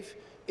safe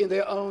in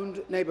their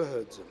own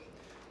neighbourhoods.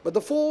 But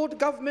the Ford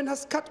government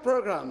has cut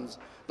programs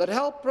that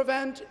help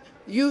prevent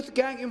youth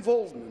gang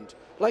involvement,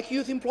 like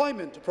youth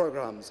employment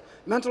programs,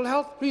 mental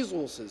health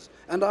resources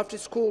and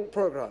after-school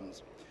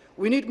programs.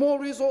 We need more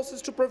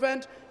resources to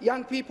prevent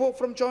young people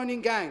from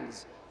joining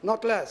gangs,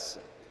 not less.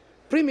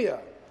 Premier,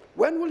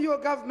 when will your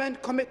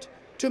government commit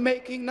to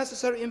making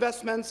necessary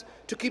investments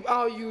to keep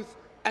our youth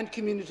and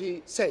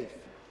community safe?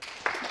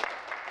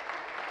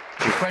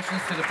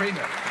 Questions to the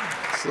Premier.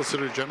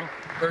 Solicitor General.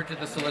 Refer to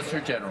the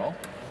Solicitor General.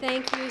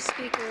 Thank you,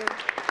 Speaker.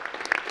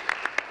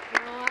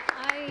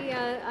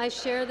 I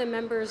share the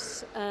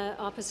member's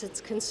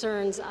opposite's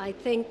concerns. I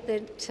think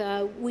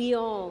that we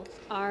all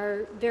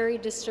are very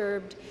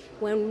disturbed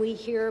when we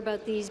hear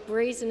about these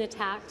brazen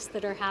attacks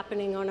that are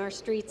happening on our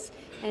streets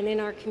and in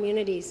our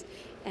communities.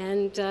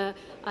 And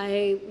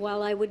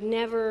while I would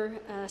never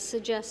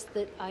suggest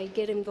that I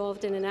get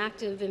involved in an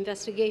active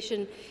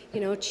investigation,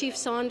 Chief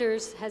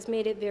Saunders has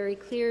made it very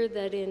clear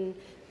that in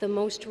the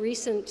most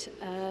recent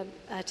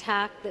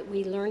attack that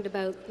we learned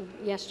about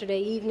yesterday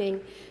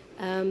evening,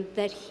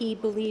 that he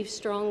believes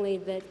strongly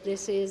that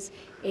this is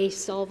a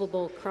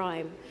solvable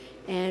crime.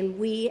 And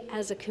we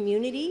as a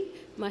community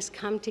must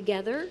come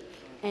together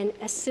and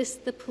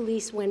assist the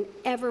police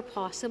whenever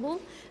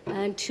possible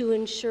to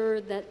ensure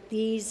that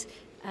these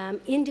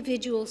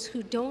individuals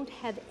who don't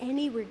have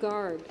any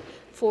regard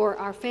for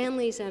our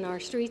families and our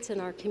streets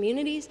and our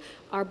communities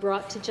are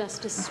brought to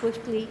justice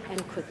swiftly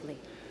and quickly.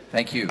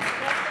 Thank you.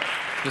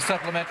 The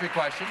supplementary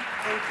question.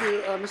 Thank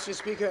you, Mr.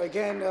 Speaker.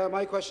 Again,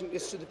 my question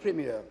is to the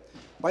Premier.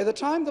 By the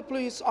time the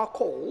police are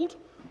called,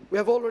 we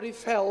have already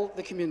failed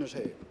the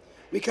community.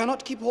 We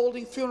cannot keep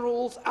holding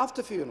funerals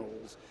after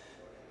funerals,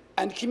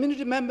 and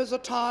community members are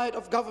tired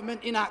of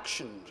government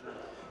inaction.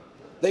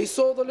 They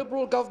saw the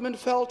Liberal government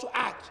fail to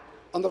act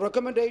on the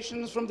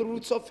recommendations from the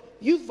Roots of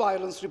Youth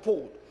Violence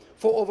report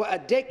for over a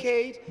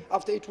decade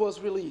after it was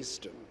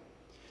released.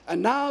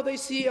 And now they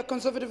see a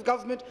Conservative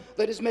government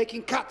that is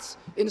making cuts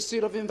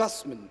instead of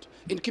investment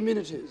in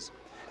communities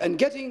and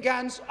getting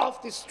gangs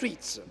off the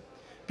streets.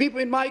 People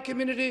in my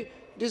community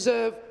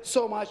deserve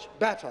so much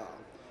better.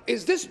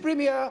 Is this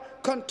Premier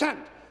content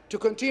to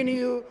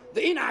continue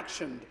the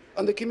inaction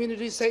on the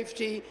community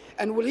safety,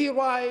 and will he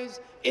rise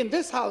in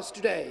this House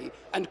today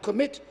and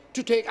commit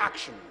to take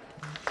action?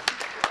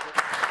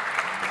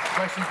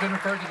 Question's been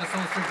referred to the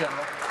Solicitor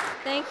General.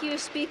 Thank you,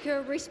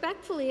 Speaker.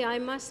 Respectfully, I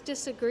must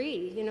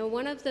disagree.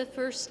 One of the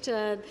first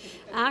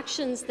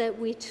actions that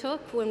we took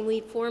when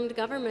we formed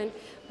government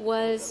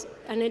was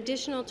an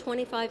additional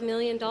 $25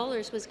 million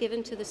was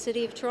given to the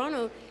City of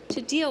Toronto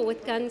to deal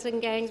with guns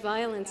and gangs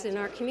violence in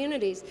our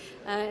communities.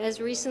 As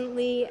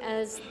recently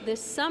as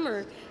this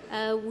summer,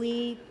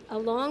 we,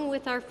 along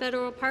with our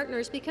federal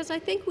partners, because I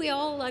think we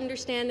all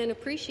understand and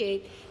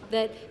appreciate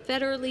that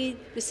federally,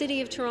 the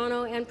City of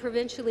Toronto and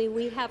provincially,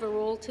 we have a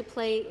role to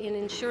play in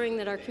ensuring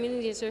that our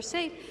communities are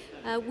safe.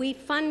 We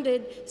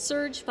funded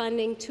surge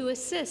funding to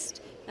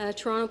assist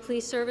Toronto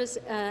Police Service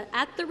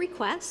at the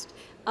request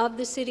of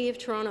the City of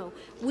Toronto.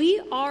 We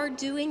are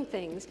doing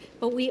things,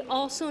 but we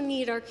also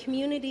need our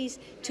communities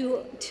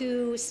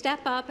to step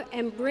up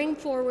and bring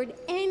forward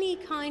any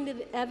kind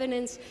of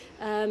evidence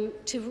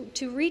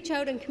to reach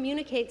out and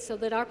communicate so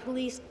that our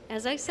police,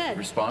 as I said,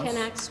 can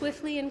act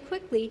swiftly and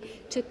quickly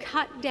to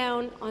cut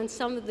down on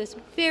some of this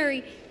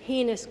very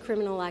heinous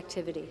criminal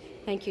activity.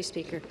 Thank you,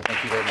 Speaker.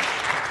 Thank you very much.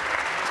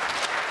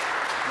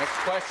 Next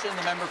question,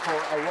 the member for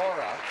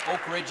Aurora,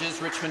 Oak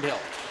Ridges, Richmond Hill.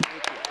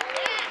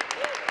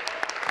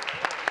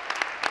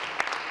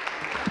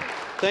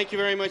 Thank you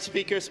very much,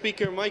 Speaker.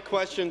 Speaker, my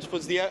question is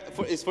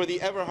for the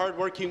ever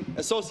hard-working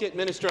Associate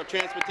Minister of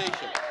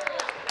Transportation.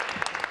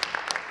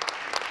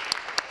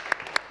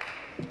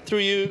 Through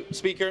you,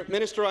 Speaker.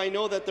 Minister, I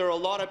know that there are a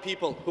lot of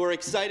people who are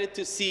excited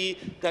to see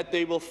that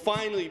they will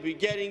finally be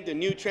getting the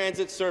new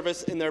transit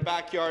service in their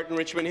backyard in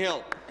Richmond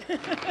Hill.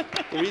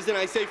 The reason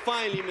I say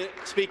finally,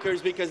 Speaker,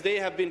 is because they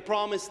have been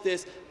promised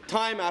this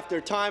time after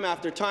time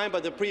after time by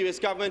the previous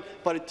government,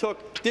 but it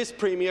took this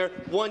Premier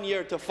 1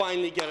 year to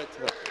finally get it to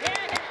them.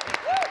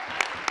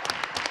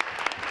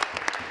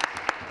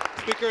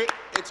 Speaker,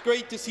 it's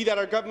great to see that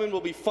our government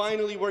will be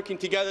finally working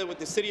together with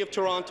the City of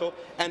Toronto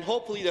and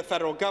hopefully the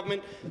federal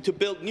government to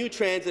build new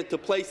transit to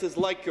places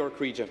like York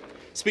Region.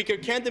 Speaker,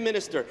 can the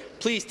minister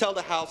please tell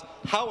the House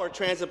how our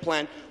transit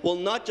plan will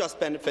not just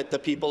benefit the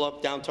people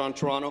of downtown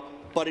Toronto,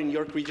 but in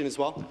York Region as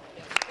well?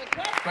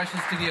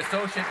 Questions to the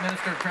Associate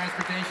Minister of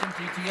Transportation,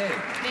 GTA.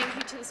 Thank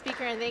you to the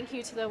Speaker, and thank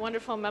you to the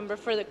wonderful member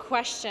for the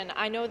question.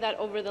 I know that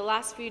over the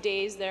last few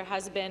days there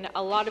has been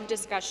a lot of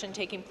discussion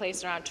taking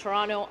place around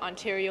Toronto,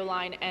 Ontario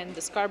Line and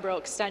the Scarborough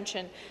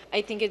Extension.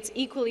 I think it's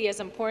equally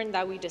as important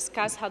that we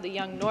discuss how the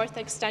Yonge North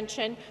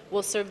Extension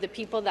will serve the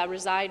people that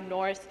reside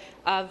north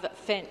of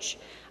Finch.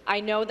 I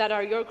know that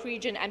our York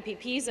Region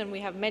MPPs, and we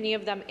have many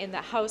of them in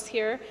the House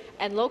here,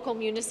 and local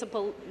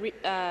municipal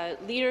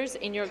leaders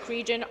in York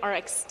Region are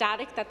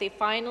ecstatic that they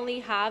finally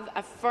have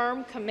a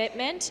firm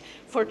commitment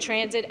for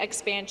transit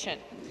expansion.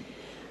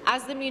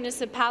 As the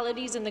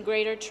municipalities in the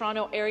Greater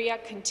Toronto Area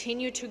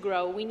continue to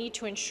grow, we need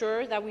to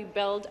ensure that we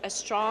build a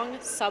strong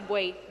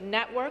subway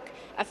network,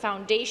 a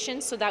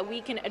foundation, so that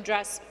we can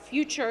address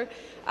future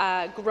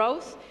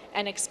growth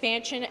and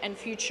expansion and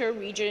future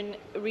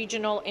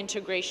regional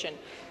integration.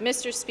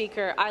 Mr.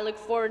 Speaker, I look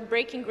forward to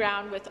breaking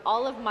ground with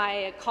all of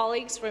my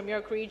colleagues from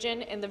York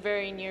Region in the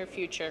very near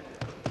future.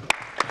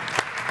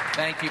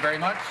 Thank you very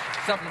much.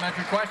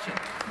 Supplementary question.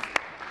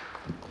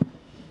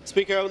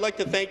 Speaker, I would like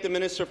to thank the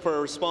Minister for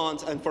her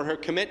response and for her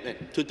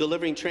commitment to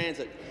delivering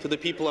transit to the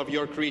people of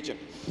York Region.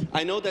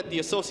 I know that the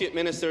Associate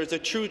Minister is a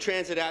true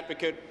transit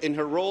advocate in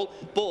her role,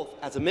 both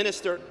as a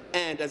Minister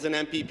and as an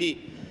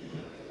MPP.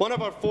 One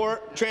of our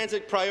 4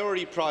 transit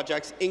priority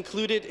projects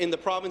included in the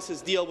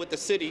province's deal with the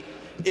city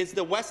is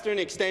the western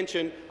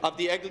extension of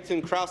the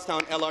Eglinton-Crosstown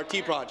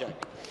LRT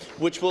project,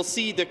 which will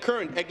see the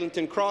current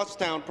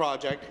Eglinton-Crosstown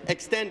project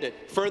extended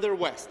further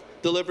west,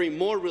 delivering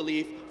more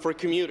relief for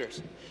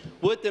commuters.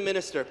 Would the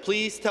Minister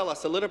please tell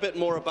us a little bit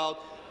more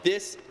about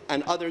this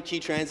and other key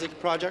transit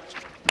projects?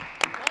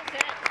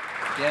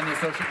 Again, the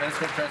Associate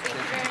Minister of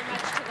Transportation. Thank you very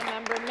much to the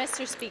member.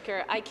 Mr.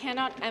 Speaker, I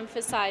cannot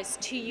emphasize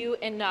to you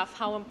enough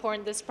how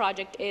important this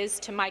project is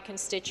to my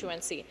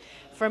constituency.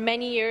 For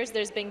many years,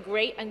 there's been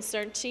great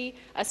uncertainty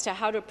as to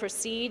how to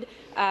proceed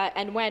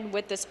and when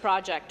with this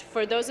project.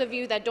 For those of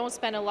you that don't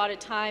spend a lot of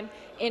time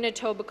in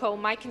Etobicoke,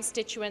 my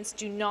constituents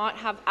do not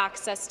have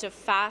access to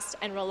fast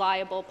and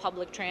reliable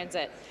public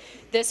transit.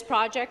 This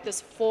project,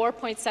 this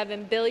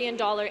 $4.7 billion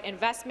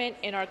investment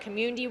in our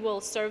community,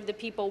 will serve the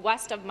people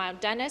west of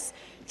Mount Dennis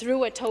through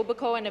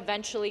Etobicoke and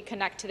eventually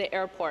connect to the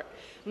airport.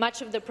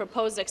 Much of the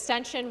proposed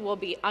extension will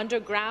be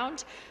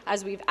underground,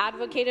 as we've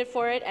advocated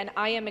for it, and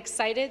I am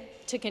excited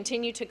to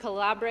continue to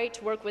collaborate,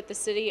 to work with the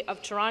City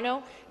of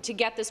Toronto to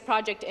get this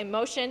project in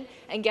motion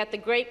and get the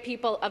great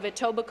people of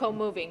Etobicoke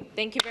moving.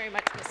 Thank you very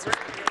much, Mr.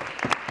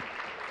 Speaker.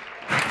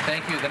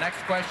 Thank you. The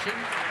next question,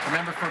 the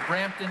member for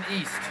Brampton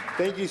East.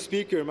 Thank you,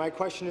 Speaker. My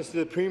question is to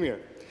the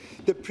Premier.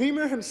 The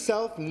Premier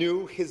himself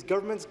knew his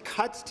government's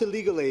cuts to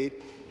legal aid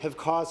have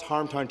caused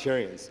harm to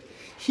Ontarians.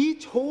 He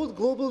told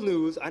Global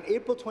News on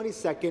April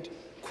 22nd,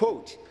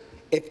 quote,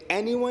 "If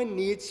anyone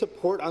needs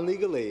support on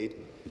legal aid,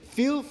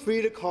 feel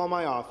free to call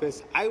my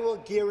office. I will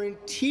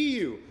guarantee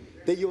you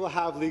that you will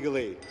have legal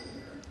aid."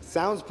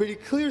 Sounds pretty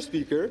clear,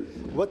 Speaker,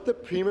 what the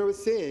Premier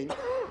was saying,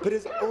 but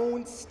his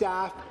own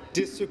staff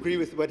disagree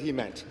with what he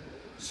meant.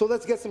 So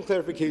let's get some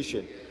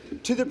clarification.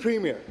 To the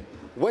Premier,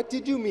 what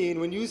did you mean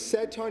when you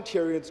said to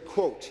Ontarians,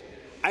 quote,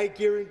 "I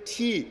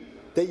guarantee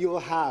that you will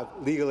have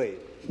legal aid"?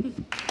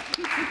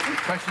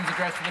 Questions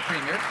addressed to the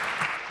Premier.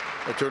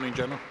 Attorney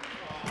General.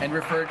 And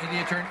referred to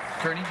the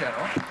Attorney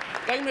General.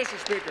 Thank you, Mr.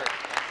 Speaker.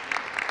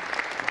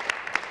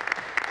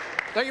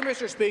 Thank you,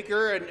 Mr.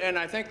 Speaker, and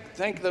I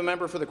thank the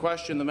member for the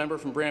question, the member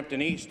from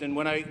Brampton East. And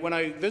when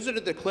I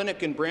visited the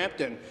clinic in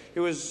Brampton, it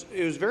was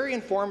very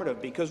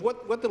informative, because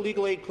what the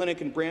Legal Aid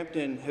Clinic in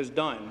Brampton has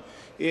done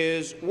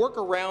is work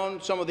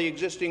around some of the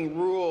existing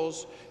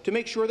rules to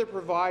make sure they're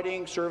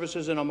providing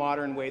services in a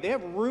modern way. They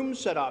have rooms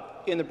set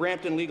up in the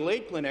Brampton Legal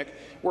Aid Clinic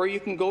where you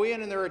can go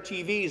in and there are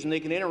TVs and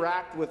they can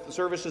interact with the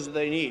services that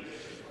they need.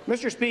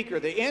 Mr. Speaker,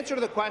 the answer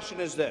to the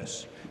question is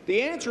this.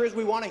 The answer is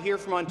we want to hear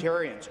from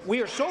Ontarians.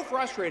 We are so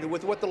frustrated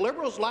with what the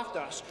Liberals left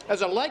us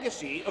as a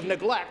legacy of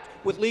neglect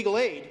with legal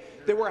aid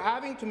that we're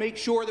having to make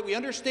sure that we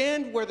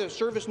understand where the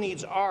service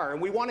needs are,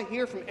 and we want to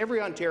hear from every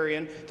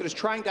Ontarian that is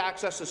trying to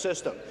access the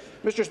system.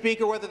 Mr.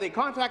 Speaker, whether they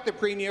contact the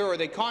Premier or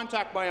they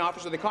contact my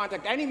office or they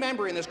contact any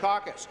member in this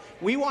caucus,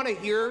 we want to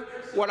hear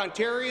what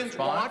Ontarians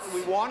want.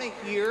 We want to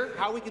hear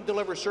how we can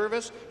deliver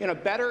service in a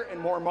better and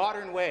more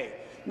modern way.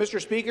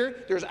 Mr.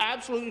 Speaker, there's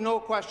absolutely no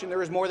question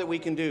there is more that we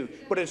can do,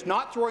 but it's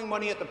not throwing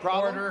money at the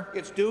problem. Order.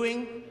 It's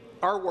doing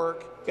our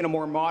work in a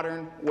more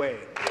modern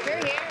way. Hear,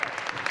 hear.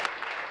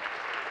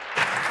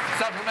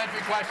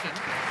 Supplementary question.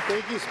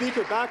 Thank you,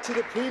 Speaker. Back to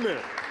the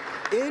Premier.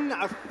 In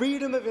a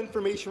Freedom of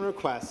Information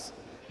request,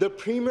 the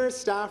Premier's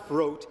staff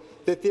wrote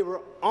that they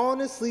were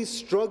honestly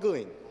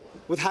struggling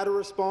with how to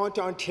respond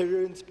to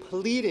Ontarians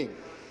pleading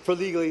for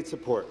legal aid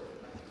support.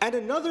 And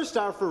another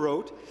staffer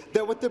wrote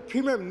that what the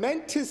Premier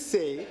meant to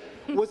say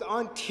was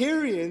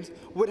Ontarians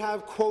would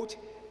have, quote,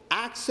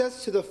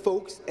 access to the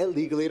folks at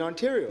Legal Aid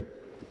Ontario.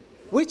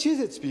 Which is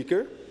it,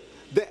 Speaker?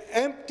 The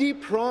empty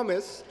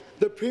promise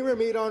the Premier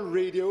made on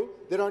radio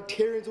that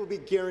Ontarians will be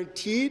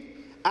guaranteed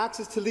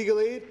access to legal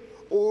aid,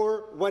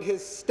 or what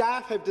his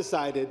staff have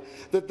decided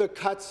that the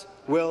cuts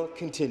will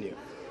continue?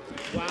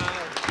 Wow.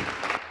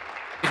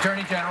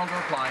 Attorney General to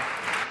reply.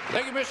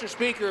 Thank you, Mr.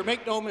 Speaker.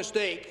 Make no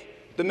mistake.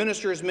 The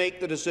ministers make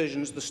the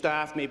decisions, the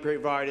staff may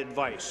provide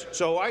advice.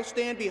 So I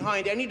stand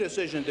behind any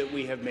decision that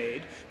we have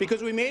made,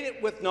 because we made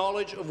it with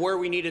knowledge of where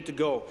we needed to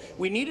go.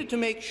 We needed to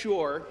make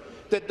sure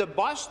that the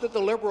bus that the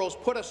Liberals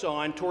put us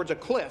on towards a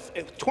cliff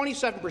at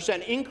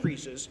 27%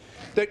 increases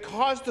that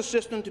caused the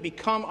system to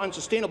become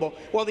unsustainable,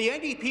 while the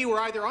NDP were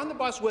either on the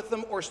bus with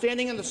them or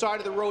standing on the side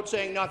of the road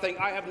saying nothing.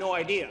 I have no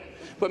idea.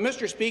 But,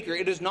 Mr. Speaker,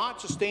 it is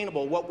not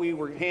sustainable what we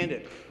were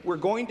handed. We're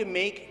going to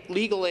make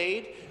legal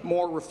aid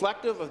more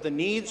reflective of the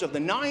needs of the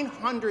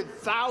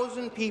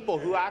 900,000 people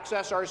who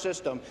access our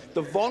system,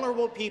 the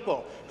vulnerable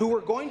people who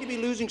are going to be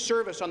losing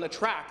service on the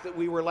track that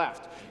we were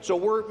left. So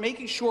we're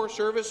making sure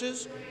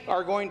services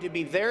are going to be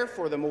be there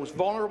for the most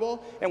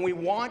vulnerable, and we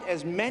want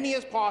as many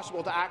as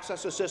possible to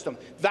access the system.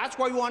 That's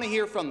why we want to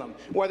hear from them,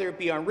 whether it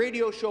be on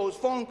radio shows,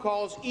 phone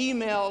calls,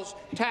 emails,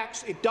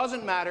 texts. It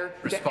doesn't matter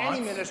to any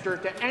minister,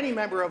 to any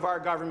member of our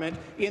government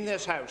in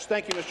this House.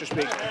 Thank you, Mr.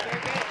 Speaker.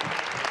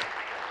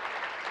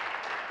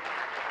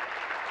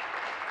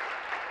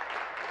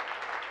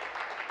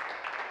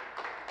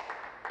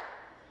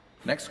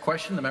 Next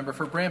question, the member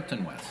for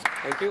Brampton West.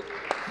 Thank you.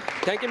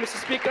 Thank you, Mr.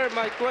 Speaker.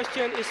 My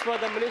question is for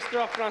the Minister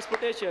of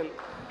Transportation.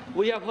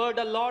 We have heard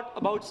a lot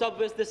about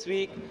subways this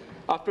week.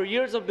 After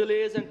years of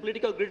delays and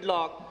political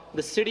gridlock,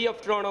 the City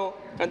of Toronto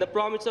and the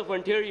Province of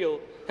Ontario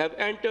have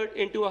entered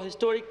into a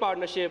historic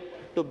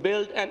partnership to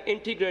build an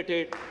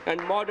integrated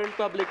and modern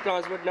public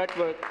transport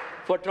network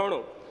for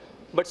Toronto.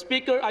 But,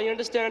 Speaker, I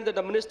understand that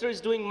the Minister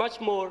is doing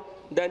much more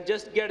than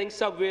just getting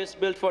subways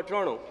built for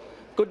Toronto.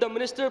 Could the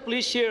Minister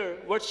please share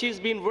what she's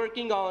been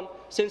working on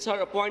since her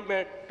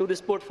appointment to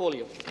this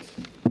portfolio?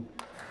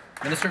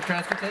 Minister of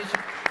Transportation.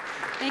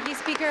 Thank you,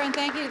 Speaker, and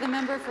thank you to the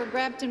member for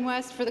Brampton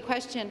West for the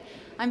question.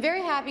 I'm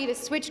very happy to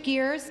switch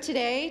gears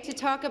today to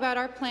talk about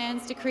our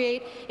plans to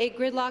create a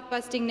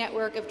gridlock-busting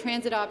network of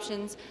transit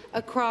options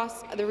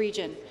across the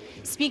region.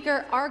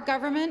 Speaker, our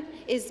government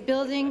is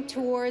building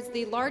towards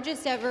the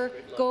largest ever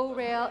GO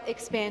Rail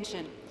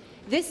expansion.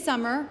 This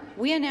summer,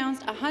 we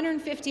announced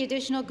 150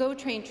 additional GO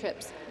train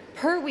trips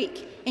per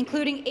week,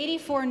 including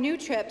 84 new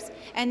trips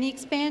and the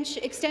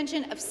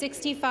extension of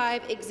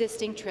 65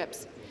 existing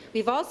trips.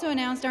 We've also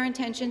announced our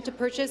intention to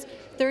purchase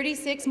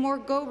 36 more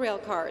GO Rail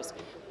cars,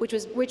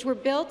 which were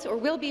built or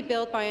will be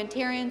built by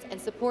Ontarians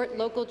and support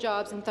local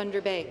jobs in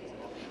Thunder Bay.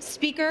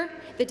 Speaker,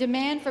 the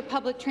demand for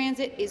public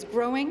transit is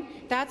growing.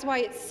 That's why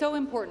it's so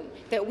important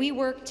that we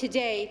work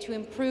today to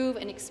improve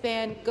and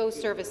expand GO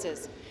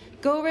services.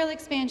 GO Rail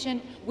expansion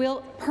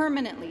will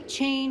permanently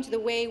change the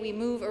way we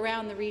move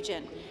around the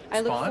region.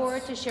 I look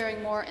forward to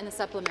sharing more in the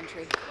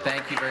supplementary.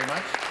 Thank you very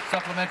much.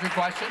 Supplementary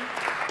question.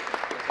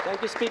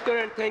 Thank you, Speaker,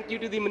 and thank you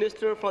to the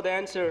Minister for the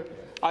answer.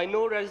 I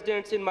know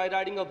residents in my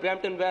riding of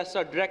Brampton West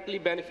are directly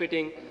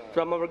benefiting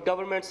from our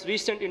government's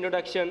recent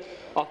introduction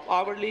of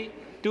hourly,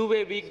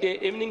 two-way weekday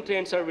evening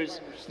train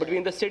service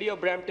between the City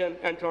of Brampton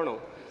and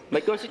Toronto. My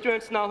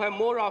constituents now have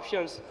more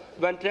options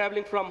when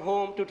travelling from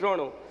home to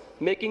Toronto,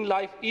 making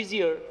life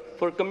easier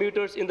for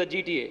commuters in the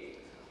GTA.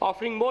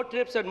 Offering more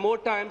trips at more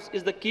times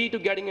is the key to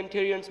getting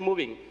Ontarians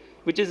moving,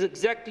 which is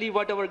exactly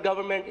what our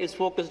government is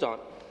focused on.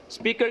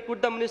 Speaker,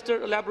 could the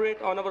Minister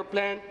elaborate on our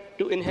plan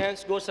to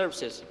enhance GO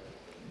services?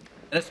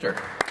 Minister.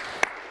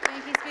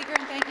 Thank you, Speaker,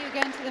 and thank you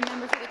again to the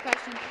member for the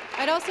question.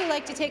 I'd also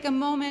like to take a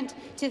moment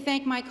to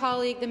thank my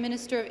colleague, the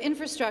Minister of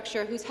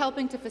Infrastructure, who's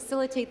helping to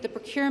facilitate the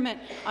procurement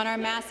on our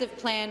massive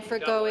plan for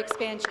GO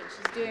expansion.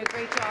 She's doing a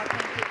great job.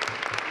 Thank you.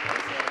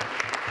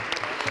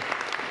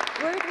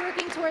 We're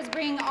working towards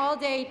bringing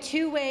all-day,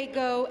 two-way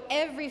GO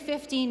every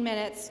 15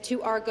 minutes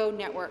to our GO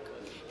network.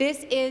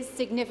 This is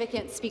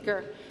significant,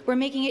 Speaker. We're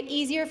making it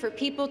easier for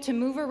people to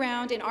move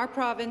around in our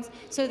province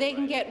so they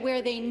can get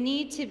where they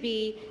need to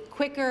be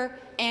quicker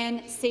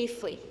and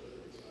safely.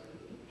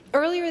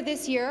 Earlier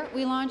this year,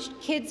 we launched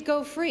Kids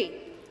Go Free,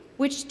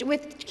 which,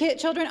 with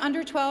children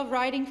under 12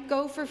 riding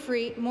GO for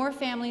free, more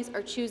families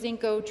are choosing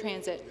GO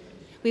Transit.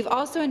 We've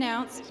also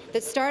announced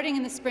that starting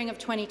in the spring of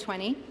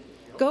 2020,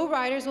 GO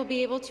riders will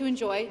be able to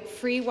enjoy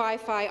free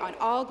Wi-Fi on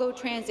all GO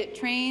Transit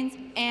trains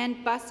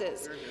and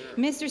buses.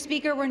 Mr.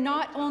 Speaker, we're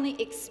not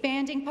only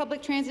expanding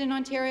public transit in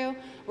Ontario,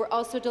 we're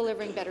also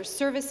delivering better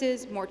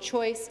services, more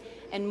choice,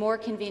 and more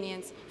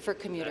convenience for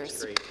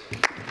commuters.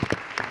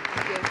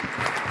 Thank you.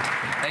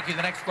 Thank you.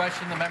 The next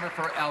question, the member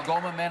for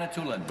Algoma,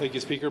 Manitoulin. Thank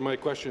you, Speaker. My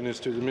question is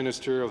to the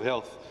Minister of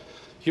Health.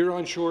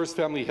 Huron Shore's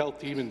Family Health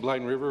Team in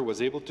Blind River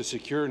was able to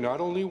secure not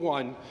only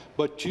one,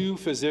 but 2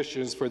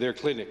 physicians for their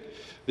clinic.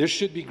 This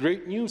should be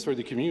great news for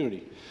the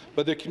community,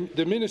 but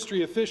the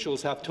ministry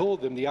officials have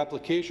told them the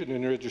application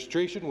and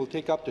registration will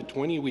take up to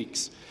 20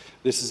 weeks.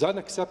 This is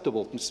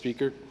unacceptable, Mr.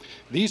 Speaker.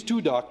 These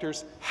 2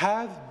 doctors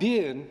have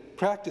been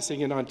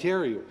practicing in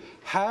Ontario,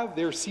 have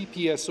their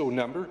CPSO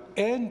number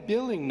and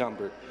billing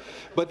number,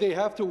 but they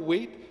have to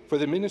wait for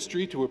the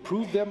ministry to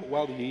approve them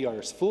while the ER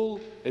is full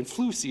and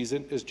flu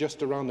season is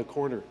just around the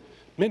corner.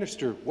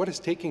 Minister, what is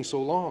taking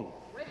so long?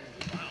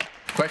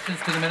 Questions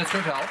to the Minister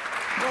of Health.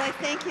 Well, I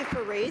thank you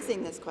for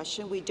raising this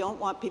question. We don't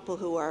want people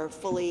who are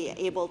fully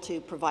able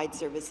to provide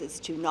services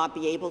to not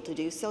be able to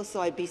do so,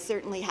 so I'd be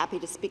certainly happy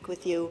to speak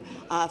with you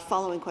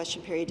following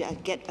question period to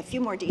get a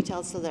few more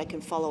details so that I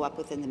can follow up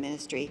within the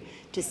ministry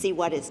to see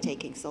what is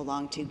taking so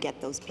long to get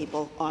those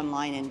people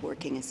online and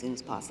working as soon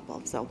as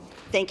possible. So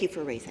thank you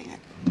for raising it.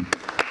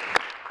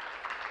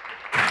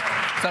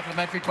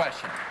 Supplementary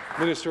question.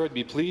 Minister, I'd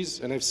be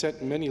pleased, and I've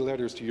sent many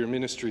letters to your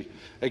ministry.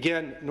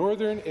 Again,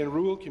 northern and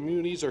rural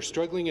communities are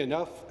struggling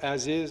enough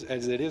as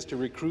it is to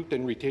recruit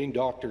and retain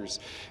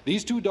doctors.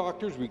 These 2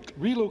 doctors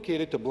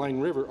relocated to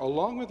Blind River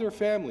along with their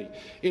family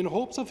in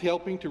hopes of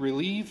helping to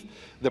relieve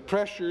the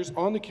pressures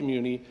on the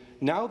community.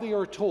 Now they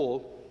are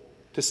told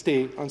to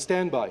stay on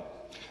standby.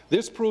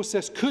 This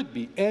process could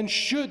be and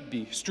should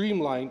be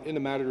streamlined in a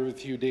matter of a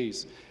few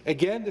days.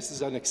 Again, this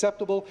is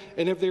unacceptable,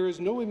 and if there is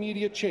no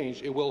immediate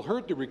change, it will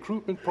hurt the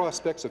recruitment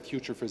prospects of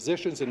future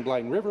physicians in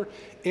Blind River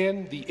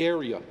and the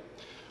area.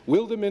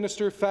 Will the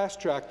minister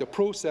fast-track the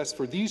process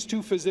for these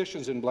 2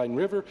 physicians in Blind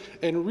River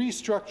and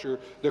restructure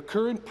the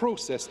current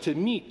process to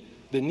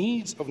meet the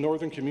needs of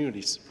northern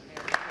communities?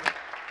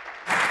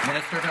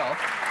 Minister of Health.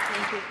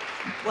 Thank you.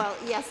 Well,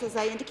 yes, as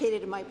I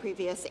indicated in my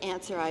previous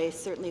answer, I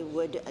certainly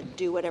would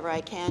do whatever I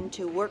can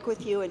to work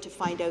with you and to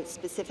find out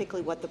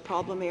specifically what the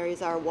problem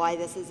areas are, why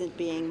this isn't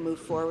being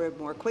moved forward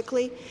more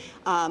quickly.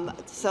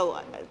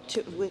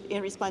 In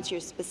response to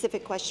your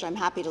specific question, I'm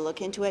happy to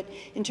look into it.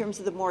 In terms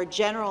of the more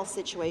general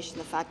situation,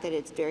 the fact that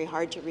it's very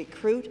hard to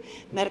recruit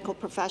medical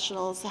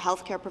professionals,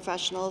 healthcare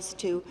professionals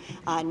to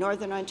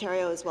Northern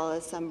Ontario, as well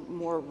as some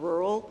more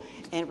rural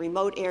and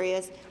remote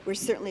areas, we're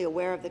certainly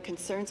aware of the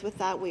concerns with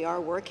that. We are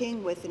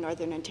working with the Northern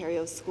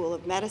Ontario School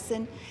of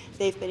Medicine.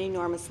 They've been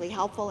enormously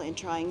helpful in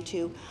trying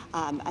to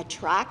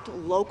attract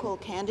local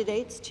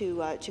candidates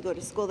to go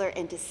to school there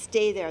and to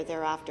stay there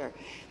thereafter.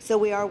 So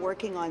we are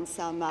working on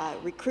some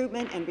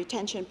recruitment and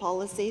retention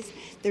policies.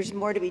 There's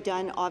more to be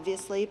done,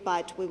 obviously,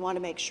 but we want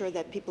to make sure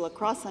that people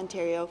across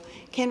Ontario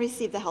can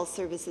receive the health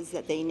services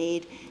that they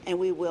need, and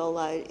we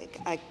will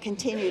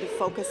continue to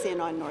focus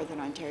in on Northern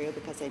Ontario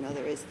because I know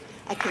there is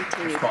a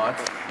continued response.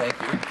 Thank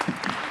you.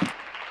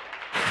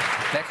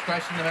 Next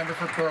question, the member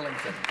for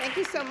Burlington. Thank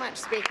you so much,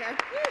 Speaker.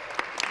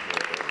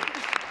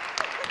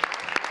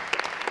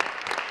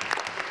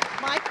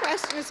 My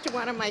question is to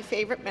one of my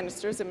favourite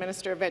ministers, the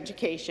Minister of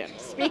Education.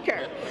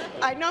 Speaker,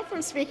 I know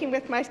from speaking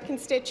with my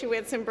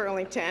constituents in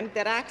Burlington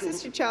that access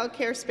to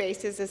childcare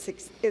spaces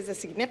is a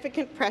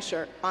significant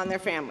pressure on their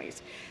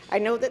families. I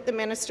know that the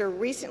minister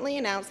recently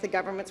announced the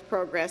government's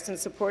progress in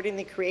supporting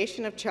the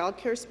creation of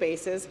childcare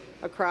spaces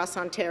across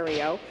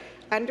Ontario,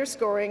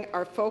 underscoring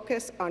our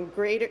focus on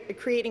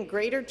creating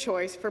greater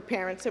choice for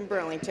parents in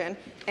Burlington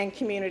and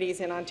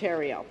communities in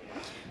Ontario.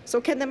 So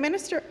can the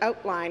minister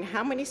outline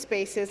how many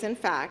spaces, in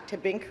fact,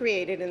 have been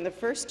created in the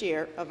first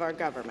year of our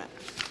government?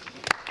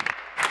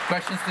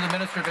 Questions to the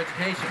Minister of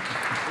Education.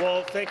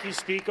 Well, thank you,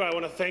 Speaker. I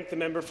want to thank the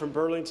member from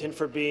Burlington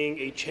for being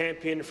a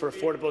champion for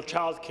affordable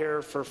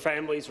childcare for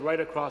families right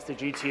across the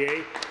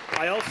GTA.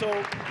 I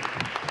also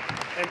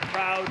am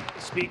proud,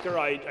 Speaker,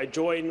 I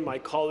joined my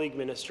colleague,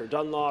 Minister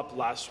Dunlop,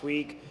 last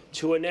week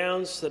to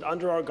announce that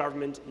under our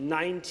government,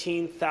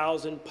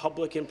 19,000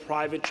 public and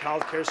private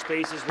childcare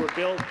spaces were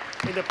built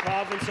in the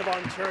province of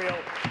Ontario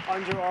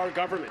under our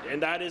government.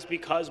 And that is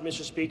because,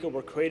 Mr. Speaker,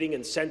 we're creating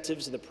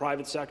incentives in the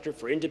private sector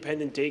for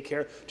independent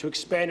daycare to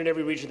expand in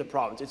every region of the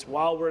province. It's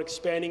while we're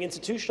expanding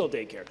institutional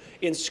daycare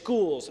in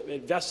schools,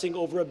 investing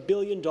over $1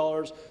 billion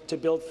to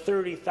build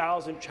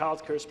 30,000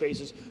 childcare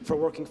spaces for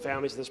working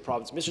families in this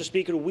province. Mr.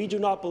 Speaker, we do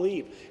not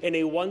believe in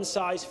a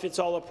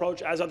one-size-fits-all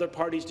approach as other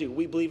parties do.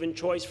 We believe in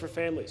choice for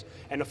families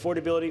and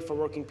affordability for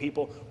working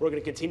people. We're going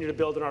to continue to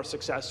build on our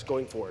success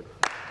going forward.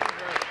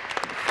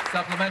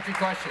 Supplementary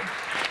question.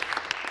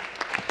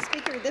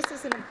 Speaker, this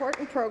is an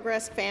important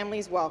progress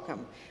families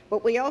welcome,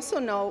 but we also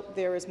know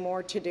there is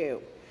more to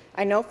do.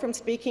 I know from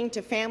speaking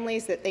to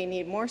families that they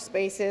need more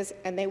spaces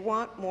and they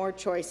want more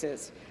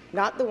choices,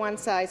 not the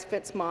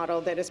one-size-fits model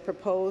that is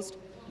proposed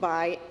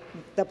by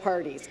the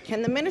parties.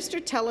 Can the minister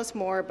tell us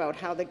more about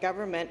how the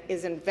government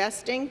is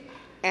investing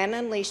and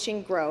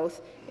unleashing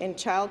growth in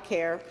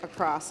childcare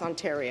across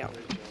Ontario?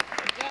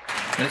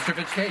 Minister of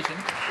Education.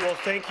 Well,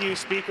 thank you,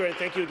 Speaker, and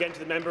thank you again to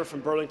the member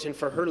from Burlington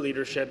for her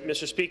leadership.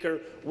 Mr. Speaker,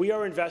 we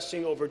are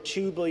investing over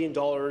 $2 billion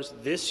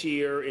this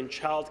year in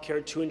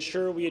childcare to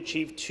ensure we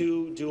achieve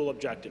 2 dual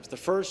objectives. The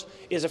first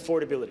is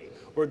affordability.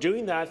 We're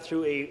doing that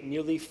through a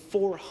nearly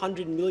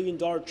 $400 million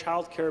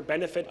childcare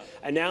benefit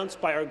announced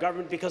by our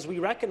government because we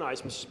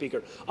recognize, Mr.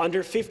 Speaker,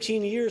 under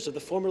 15 years of the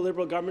former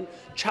Liberal government,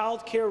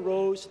 childcare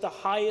rose to the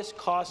highest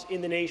cost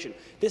in the nation.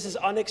 This is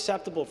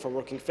unacceptable for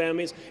working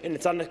families, and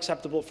it's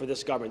unacceptable for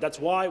this government. That's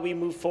why we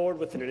move forward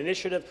with an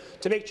initiative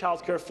to make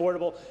childcare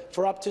affordable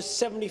for up to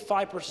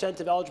 75%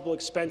 of eligible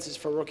expenses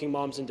for working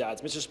moms and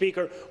dads. Mr.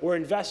 Speaker, we're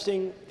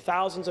investing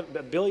millions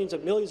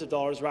of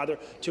dollars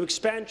to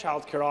expand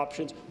childcare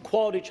options,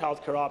 quality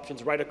childcare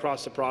options right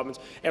across the province,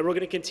 and we're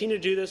going to continue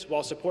to do this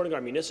while supporting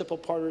our municipal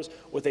partners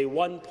with a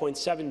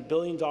 $1.7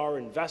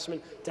 billion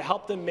investment to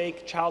help them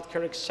make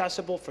childcare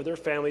accessible for their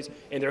families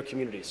and their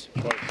communities.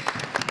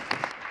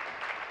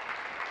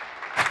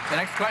 The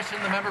next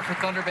question, the member for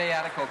Thunder Bay,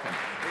 Atikokan.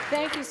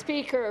 Thank you,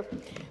 Speaker.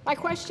 My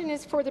question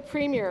is for the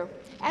Premier.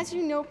 As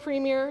you know,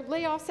 Premier,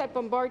 layoffs at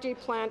Bombardier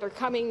plant are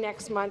coming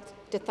next month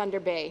to Thunder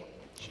Bay.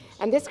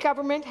 And this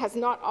government has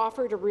not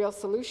offered a real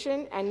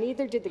solution, and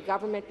neither did the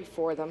government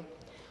before them.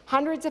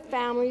 Hundreds of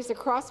families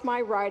across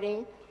my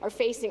riding are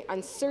facing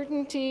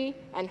uncertainty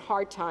and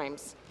hard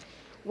times.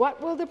 What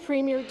will the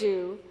Premier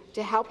do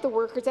to help the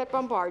workers at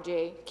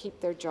Bombardier keep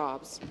their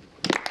jobs?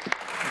 The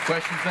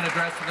question's been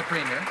addressed to the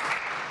Premier.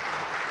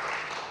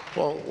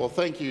 Well,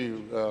 thank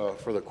you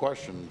for the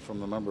question from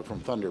the member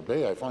from Thunder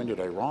Bay. I find it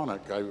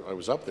ironic. I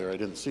was up there. I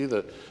didn't see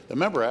the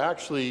member.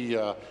 Actually,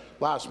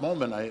 last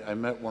moment, I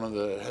met one of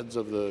the heads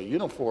of the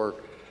Unifor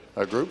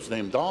groups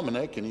named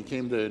Dominic, and he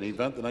came to an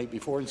event the night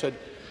before and said,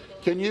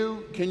 can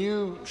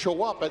you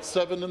show up at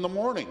 7 in the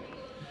morning?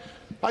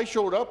 I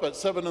showed up at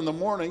 7 in the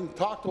morning,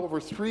 talked to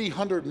over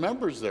 300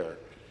 members there,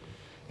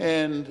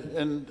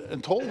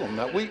 and told them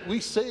that we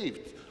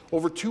saved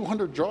over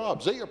 200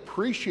 jobs. They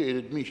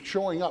appreciated me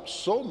showing up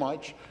so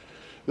much.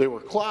 They were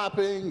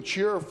clapping,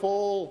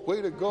 cheerful, way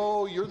to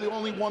go, you're the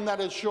only one that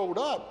has showed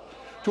up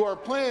to our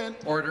plan.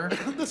 Order.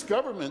 This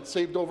government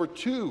saved over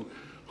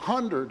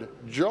 200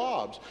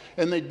 jobs,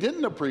 and they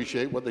didn't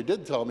appreciate, what they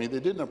did tell me, they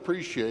didn't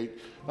appreciate,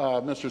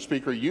 Mr.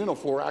 Speaker,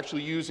 Unifor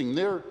actually using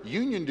their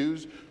union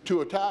dues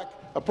to attack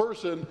a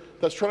person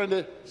that's trying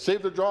to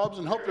save their jobs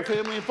and help their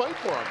family and fight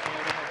for them.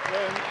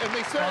 And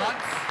they said,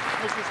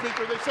 Mr.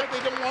 Speaker, they said they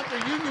don't want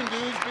their union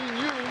dues being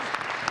used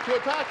to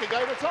attack a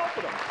guy that's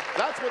helping them.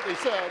 That's what they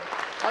said.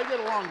 I get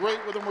along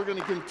great with them. We're going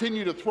to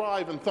continue to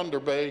thrive in Thunder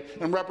Bay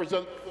and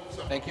represent the folks.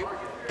 Thank you.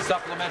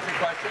 Supplementary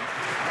question.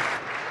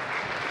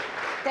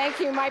 Thank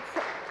you. My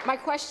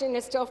question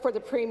is still for the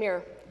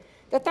Premier.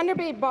 The Thunder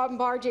Bay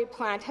Bombardier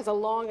plant has a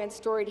long and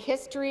storied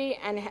history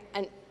and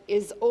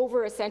is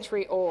over a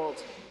century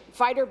old.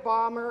 Fighter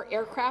bomber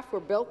aircraft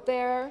were built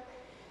there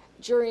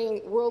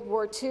during World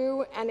War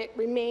II, and it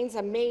remains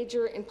a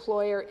major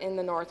employer in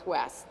the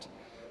Northwest.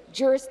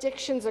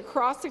 Jurisdictions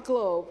across the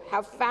globe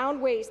have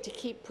found ways to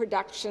keep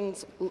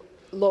productions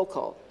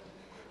local,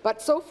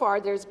 but so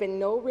far there's been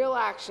no real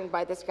action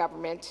by this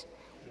government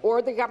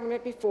or the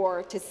government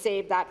before to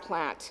save that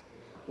plant.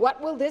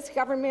 What will this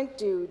government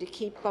do to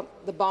keep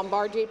the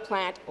Bombardier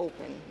plant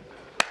open?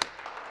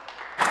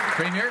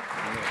 Premier.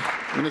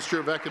 Minister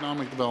of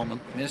Economic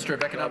Development. Minister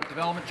of Economic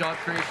Development, Job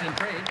Creation and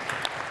Trade.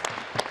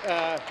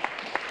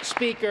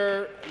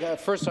 Speaker,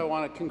 first I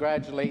want to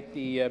congratulate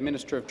the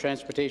Minister of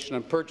Transportation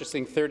on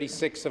purchasing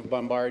 36 of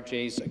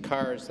Bombardier's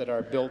cars that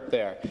are built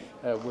there.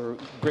 We're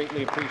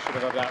greatly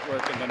appreciative of that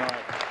work in the North.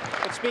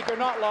 But Speaker,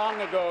 not long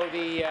ago,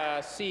 the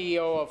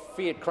CEO of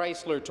Fiat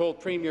Chrysler told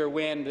Premier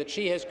Wynne that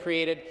she has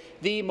created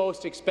the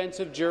most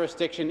expensive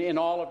jurisdiction in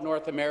all of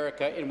North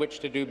America in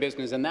which to do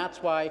business, and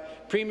that's why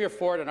Premier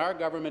Ford and our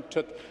government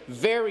took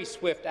very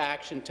swift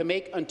action to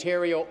make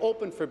Ontario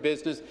open for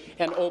business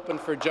and open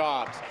for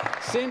jobs.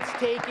 Since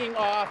taking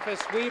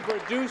office, we've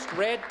reduced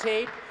red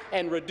tape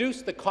and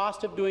reduced the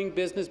cost of doing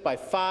business by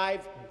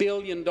 $5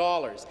 billion.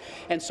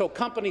 And so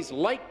companies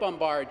like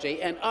Bombardier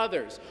and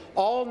others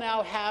all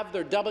now have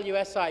their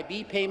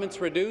WSIB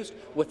payments reduced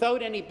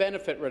without any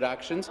benefit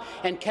reductions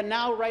and can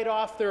now write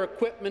off their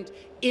equipment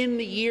in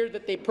the year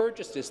that they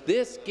purchased this.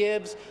 This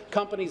gives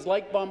companies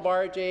like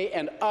Bombardier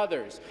and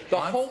others the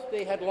hope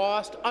they had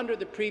lost under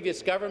the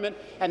previous government,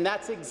 and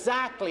that's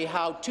exactly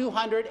how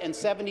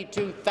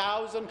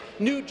 272,000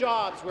 new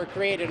jobs were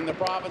created in the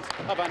province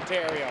of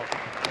Ontario.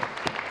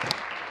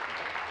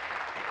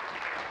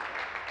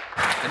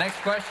 The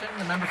next question,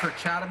 the member for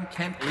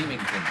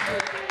Chatham-Kent-Leamington.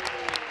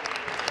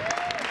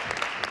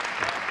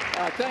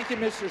 Thank you,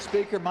 Mr.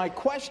 Speaker. My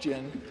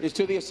question is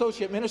to the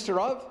Associate Minister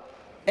of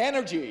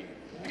Energy.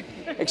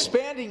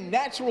 Expanding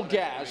natural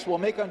gas will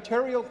make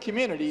Ontario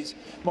communities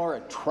more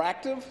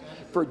attractive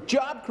for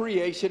job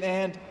creation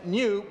and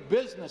new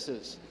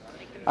businesses.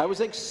 I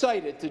was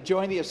excited to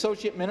join the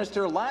Associate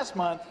Minister last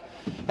month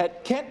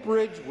at Kent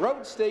Bridge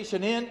Road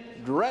Station in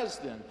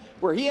Dresden,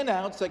 where he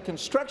announced that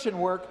construction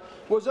work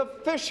was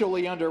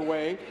officially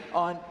underway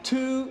on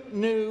 2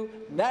 new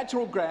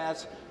natural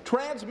gas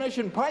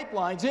transmission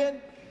pipelines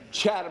in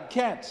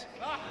Chatham-Kent.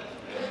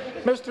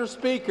 Mr.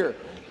 Speaker,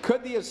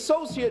 could the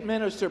Associate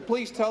Minister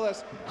please tell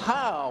us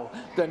how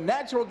the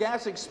natural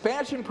gas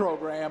expansion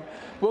program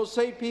will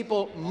save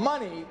people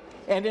money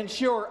and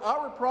ensure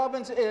our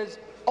province is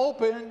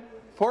open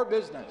for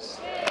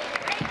business?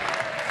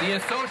 The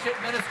Associate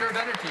Minister of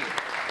Energy.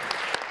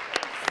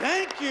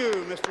 Thank you,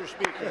 Mr.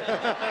 Speaker.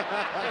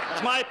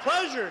 It's my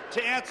pleasure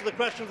to answer the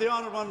question of the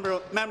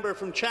honourable member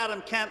from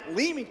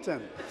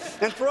Chatham-Kent-Leamington,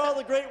 and for all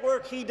the great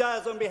work he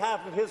does on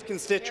behalf of his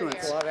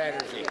constituents.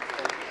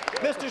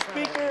 Mr.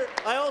 Speaker,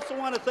 I also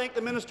want to thank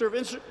the Minister of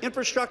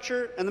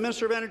Infrastructure and the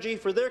Minister of Energy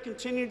for their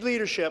continued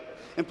leadership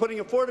in putting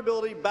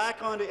affordability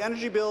back onto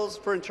energy bills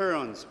for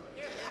Ontarians.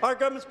 Our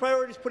government's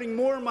priority is putting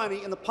more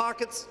money in the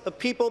pockets of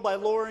people by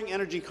lowering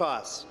energy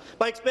costs.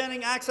 By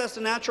expanding access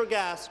to natural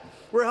gas,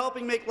 we're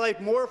helping make life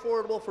more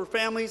affordable for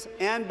families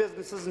and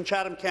businesses in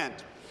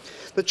Chatham-Kent.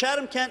 The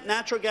Chatham-Kent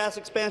Natural Gas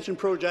Expansion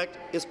Project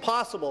is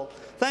possible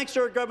thanks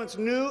to our government's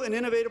new and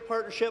innovative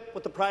partnership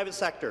with the private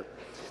sector.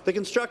 The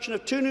construction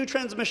of 2 new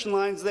transmission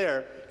lines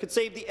there could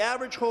save the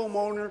average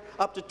homeowner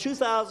up to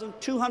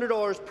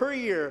 $2,200 per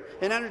year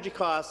in energy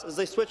costs as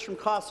they switch from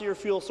costlier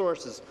fuel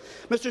sources.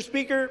 Mr.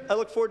 Speaker, I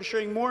look forward to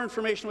sharing more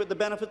information with the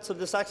benefits of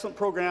this excellent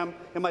program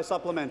in my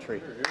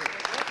supplementary.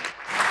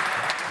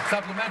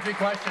 Supplementary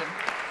question.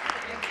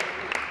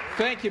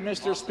 Thank you,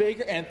 Mr.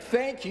 Speaker, and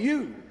thank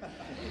you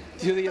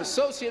to the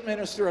Associate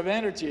Minister of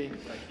Energy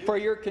for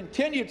your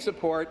continued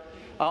support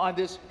on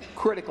this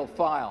critical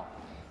file.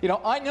 You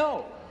know, I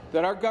know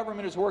that our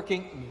government is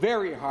working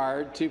very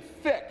hard to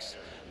fix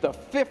the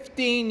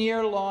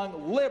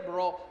 15-year-long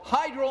Liberal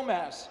hydro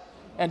mess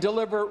and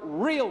deliver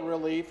real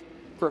relief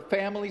for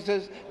families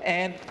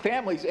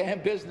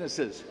and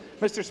businesses.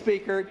 Mr.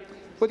 Speaker,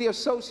 with the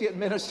Associate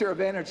Minister of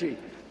Energy,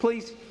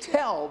 please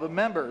tell the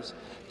members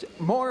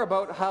more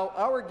about how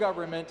our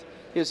government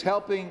is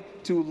helping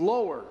to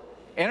lower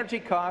energy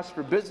costs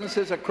for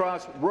businesses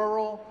across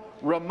rural,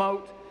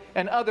 remote,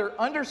 and other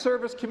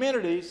underserviced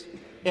communities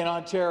in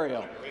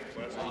Ontario.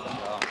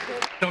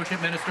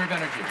 Associate Minister of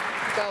Energy.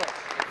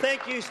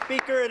 Thank you,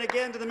 Speaker, and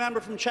again to the member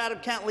from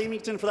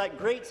Chatham-Kent-Leamington for that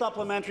great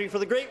supplementary, for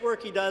the great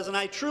work he does, and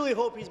I truly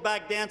hope he's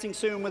back dancing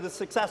soon with a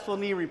successful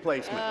knee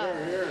replacement.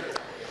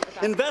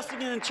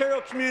 Investing in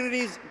Ontario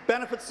communities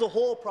benefits the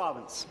whole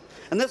province,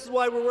 and this is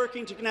why we're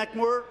working to connect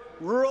more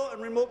rural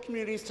and remote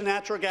communities to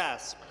natural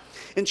gas.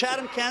 In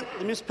Chatham-Kent, the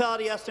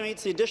municipality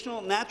estimates the additional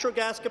natural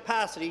gas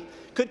capacity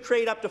could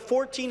create up to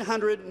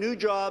 1,400 new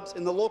jobs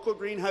in the local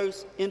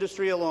greenhouse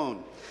industry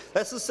alone.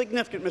 This is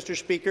significant, Mr.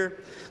 Speaker.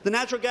 The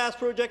natural gas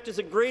project is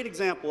a great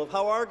example of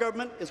how our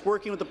government is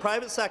working with the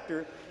private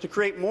sector to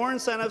create more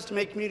incentives to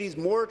make communities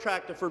more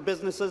attractive for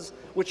businesses,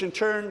 which in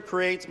turn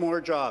creates more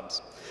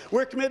jobs.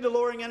 We're committed to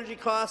lowering energy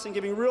costs and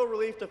giving real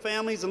relief to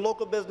families and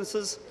local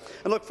businesses,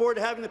 and look forward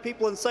to having the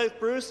people in South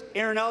Bruce,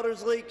 Erin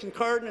Eldersley,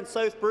 Kincardine and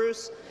South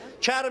Bruce,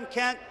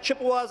 Chatham-Kent,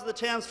 Chippewas of the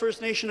Thames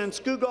First Nation and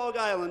Scugog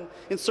Island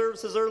in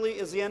service as early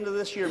as the end of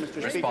this year,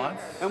 Mr. Speaker.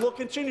 And we'll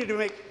continue to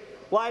make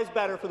lives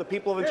better for the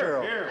people of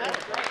Ontario.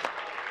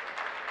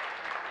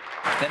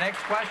 The next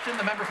question,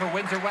 the member for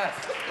Windsor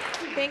West.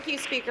 Thank you,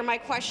 Speaker. My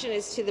question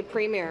is to the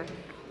Premier.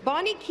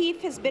 Bonnie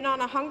Keefe has been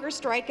on a hunger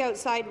strike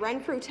outside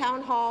Renfrew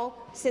Town Hall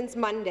since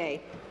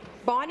Monday.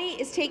 Bonnie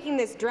is taking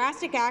this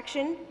drastic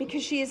action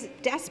because she is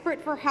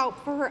desperate for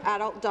help for her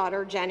adult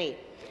daughter, Jenny.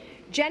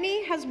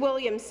 Jenny has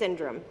Williams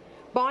syndrome.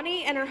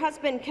 Bonnie and her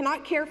husband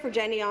cannot care for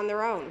Jenny on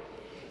their own.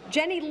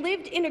 Jenny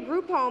lived in a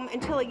group home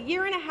until a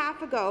year and a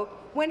half ago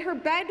when her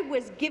bed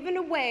was given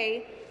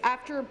away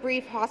after a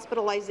brief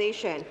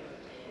hospitalization.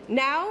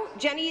 Now,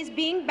 Jenny is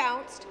being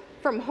bounced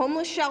from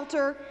homeless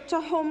shelter to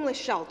homeless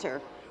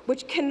shelter,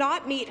 which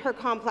cannot meet her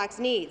complex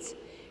needs.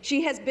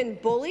 She has been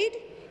bullied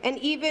and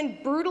even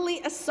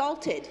brutally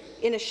assaulted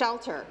in a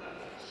shelter.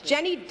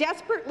 Jenny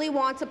desperately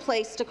wants a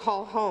place to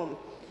call home.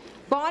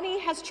 Bonnie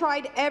has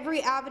tried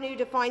every avenue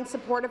to find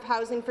supportive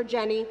housing for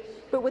Jenny,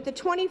 but with a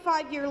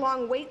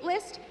 25-year-long wait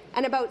list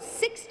and about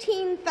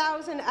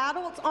 16,000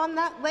 adults on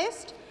that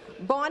list,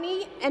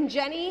 Bonnie and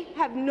Jenny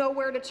have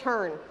nowhere to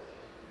turn.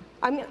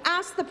 I'm going to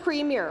ask the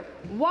Premier,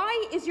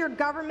 why is your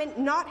government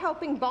not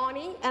helping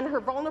Bonnie and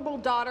her vulnerable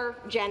daughter,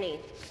 Jenny?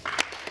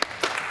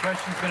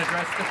 Question's been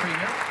addressed to the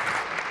Premier.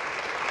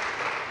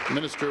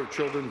 Minister of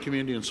Children,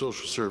 Community and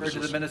Social Services. To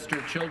the Minister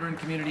of Children,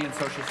 Community and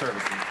Social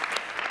Services.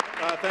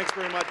 Thanks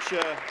very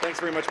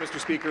much, Mr.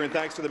 Speaker, and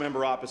thanks to the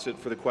member opposite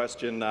for the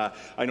question.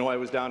 I know I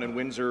was down in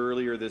Windsor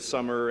earlier this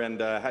summer and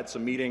had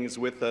some meetings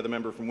with the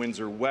member from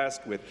Windsor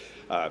West, with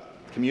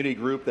community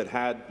group that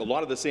had a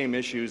lot of the same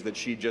issues that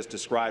she just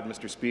described,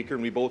 Mr. Speaker,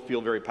 and we both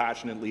feel very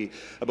passionately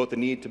about the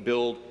need to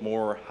build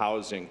more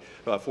housing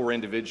for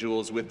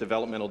individuals with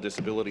developmental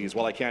disabilities.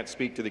 While I can't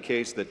speak to the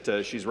case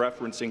that she's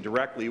referencing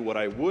directly, what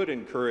I would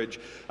encourage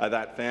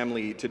that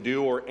family to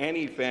do, or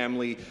any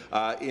family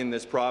in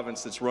this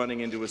province that's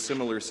running into a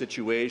similar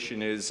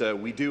situation, is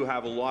we do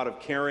have a lot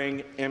of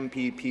caring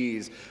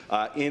MPPs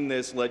in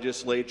this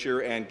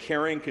legislature and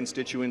caring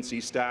constituency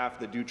staff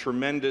that do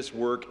tremendous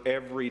work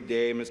every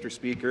day, Mr.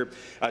 Speaker,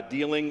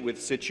 dealing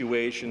with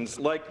situations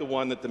like the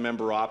one that the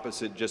member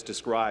opposite just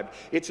described.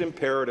 It's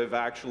imperative,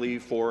 actually,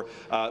 for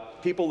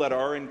people that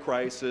are in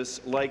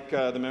crisis, like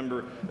the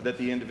member that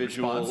the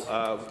individual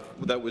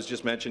that was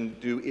just mentioned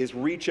do, is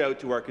reach out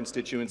to our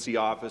constituency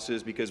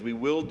offices, because we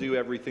will do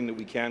everything that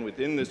we can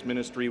within this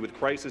ministry with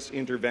crisis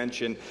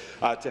intervention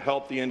to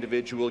help the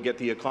individual get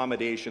the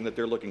accommodation that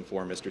they're looking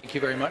for, Mr. Thank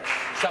you very much.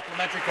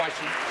 Supplementary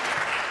question.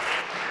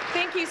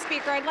 Thank you,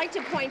 Speaker. I'd like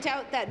to point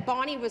out that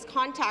Bonnie was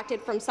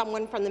contacted from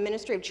someone from the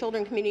Ministry of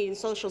Children, Community and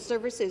Social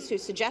Services who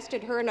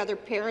suggested her and other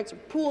parents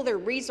pool their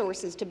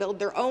resources to build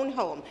their own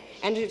home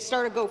and to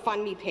start a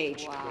GoFundMe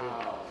page.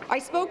 Wow. I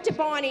spoke to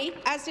Bonnie,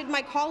 as did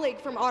my colleague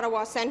from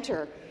Ottawa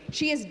Centre.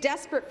 She is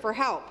desperate for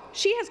help.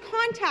 She has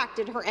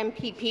contacted her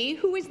MPP,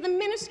 who is the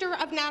Minister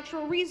of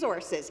Natural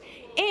Resources,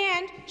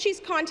 and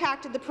she's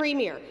contacted the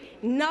Premier.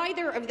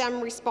 Neither of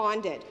them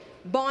responded.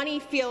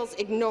 Bonnie feels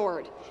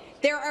ignored.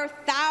 There are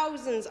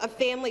thousands of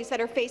families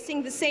that are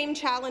facing the same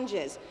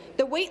challenges.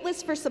 The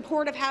waitlist for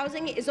supportive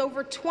housing is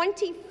over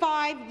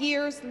 25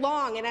 years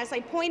long, and as I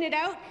pointed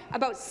out,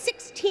 about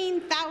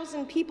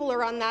 16,000 people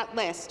are on that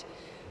list.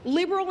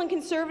 Liberal and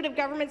Conservative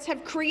governments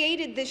have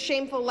created this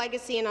shameful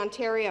legacy in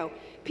Ontario.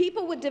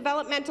 People with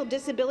developmental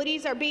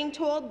disabilities are being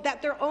told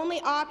that their only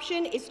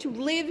option is to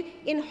live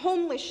in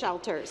homeless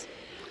shelters.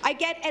 I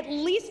get at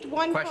least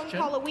one phone Question.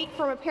 call a week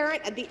from a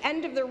parent at the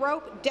end of the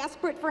rope,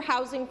 desperate for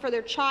housing for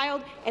their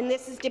child, and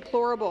this is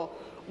deplorable.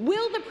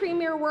 Will the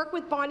Premier work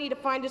with Bonnie to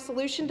find a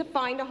solution to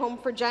find a home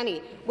for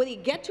Jenny? Will he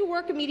get to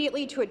work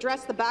immediately to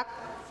address the back?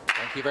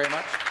 Thank you very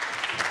much.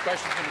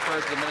 Question to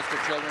defer to the Minister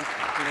of Children,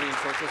 Community and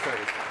Social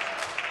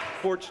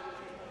Services.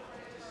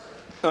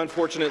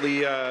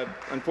 Unfortunately,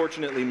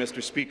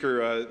 Mr.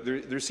 Speaker,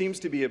 there seems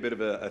to be a bit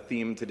of a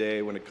theme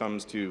today when it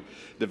comes to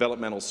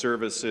developmental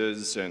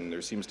services, and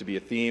there seems to be a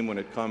theme when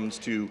it comes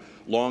to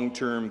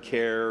long-term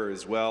care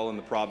as well in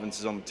the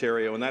provinces of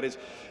Ontario, and that is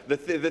the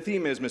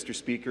theme is, Mr.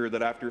 Speaker,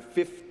 that after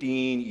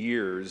 15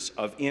 years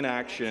of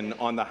inaction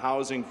on the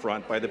housing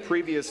front by the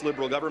previous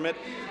Liberal government,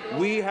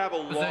 we have a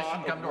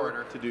lot of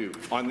work to do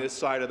on this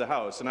side of the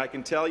House. And I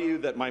can tell you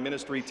that my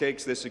ministry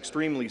takes this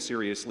extremely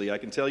seriously. I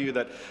can tell you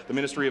that the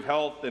Ministry of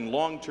Health and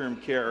Long-Term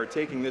Care are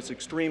taking this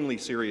extremely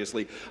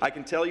seriously. I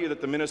can tell you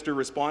that the minister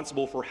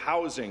responsible for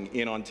housing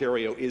in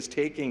Ontario is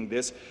taking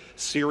this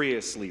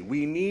seriously.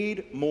 We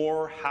need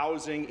more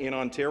housing in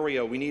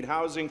Ontario. We need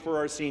housing for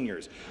our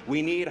seniors.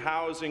 We need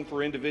housing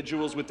for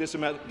individuals with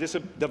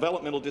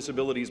developmental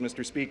disabilities,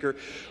 Mr. Speaker.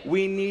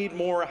 We need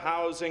more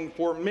housing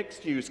for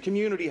mixed-use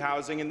community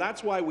housing, and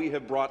that's why we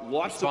have brought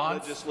lots of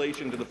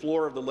legislation to the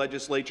floor of the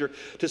legislature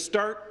to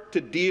start to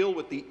deal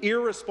with the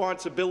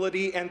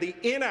irresponsibility and the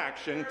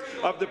inaction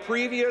of the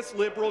previous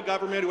Liberal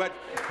government who had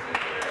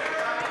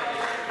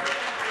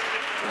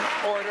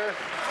order.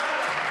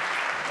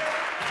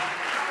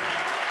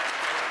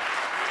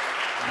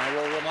 And I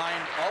will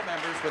remind all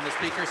members when the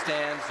Speaker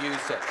stands, you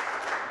sit.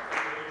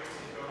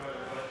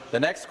 The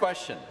next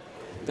question,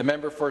 the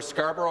member for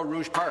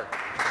Scarborough-Rouge Park.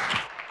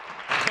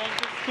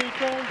 Thank you,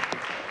 Speaker.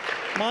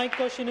 My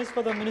question is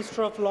for the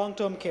Minister of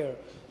Long-Term Care.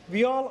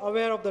 We are all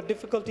aware of the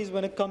difficulties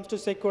when it comes to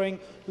securing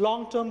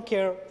long-term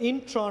care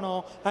in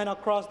Toronto and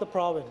across the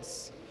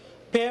province.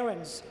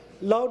 Parents,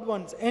 loved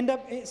ones end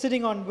up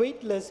sitting on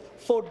wait lists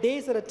for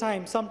days at a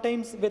time,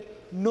 sometimes with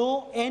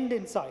no end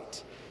in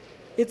sight.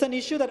 It's an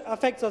issue that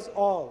affects us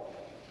all.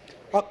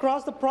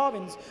 Across the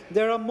province,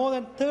 there are more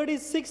than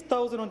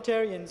 36,000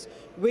 Ontarians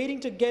waiting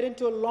to get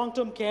into a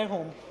long-term care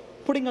home,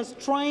 putting a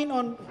strain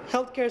on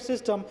healthcare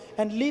system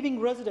and leaving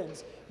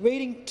residents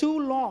waiting too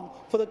long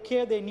for the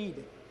care they need.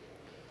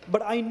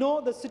 But I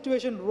know the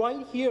situation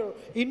right here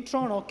in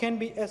Toronto can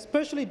be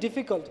especially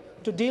difficult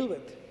to deal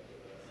with.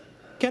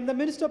 Can the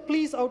minister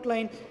please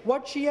outline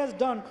what she has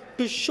done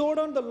to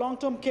shorten the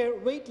long-term care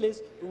wait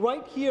list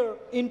right here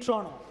in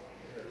Toronto?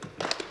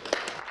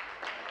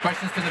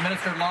 Questions to the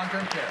Minister of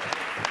Long-Term Care.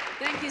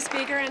 Thank you,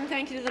 Speaker, and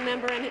thank you to the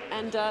member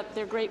and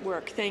their great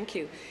work. Thank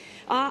you.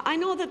 I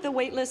know that the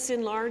wait lists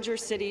in larger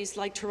cities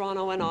like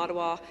Toronto and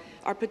Ottawa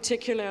are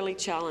particularly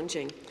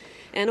challenging.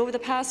 And over the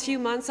past few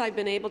months, I've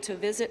been able to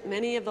visit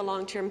many of the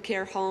long-term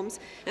care homes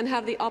and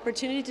have the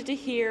opportunity to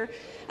hear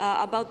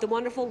about the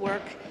wonderful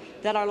work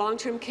that our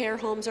long-term care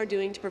homes are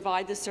doing to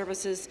provide the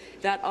services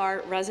that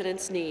our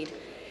residents need.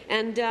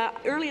 And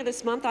earlier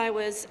this month, I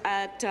was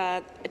at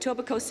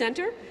Etobicoke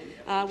Centre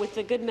with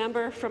the good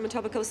member from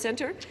Etobicoke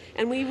Centre,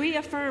 and we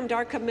reaffirmed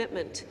our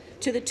commitment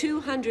to the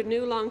 200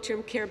 new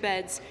long-term care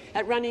beds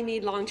at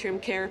Runnymede Long-Term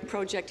Care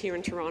Project here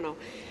in Toronto.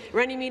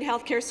 Runnymede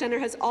Healthcare Centre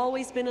has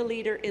always been a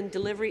leader in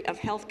delivery of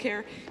health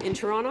care in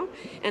Toronto,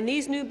 and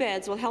these new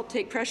beds will help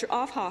take pressure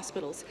off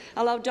hospitals,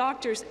 allow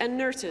doctors and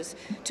nurses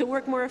to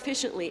work more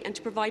efficiently and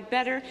to provide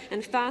better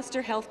and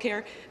faster health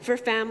care for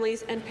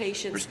families and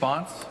patients.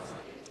 Response?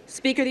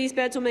 Speaker, these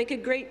beds will make a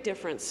great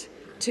difference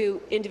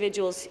to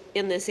individuals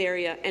in this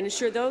area and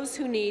ensure those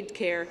who need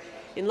care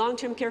in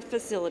long-term care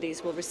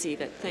facilities will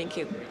receive it. Thank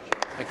you.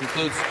 That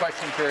concludes the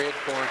question period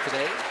for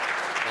today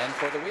and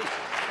for the week.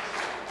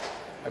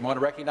 I want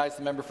to recognize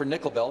the member for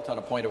Nickel Belt on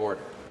a point of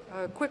order.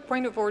 Quick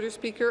point of order,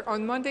 Speaker.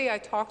 On Monday, I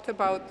talked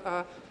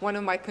about one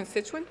of my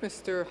constituents,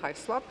 Mr.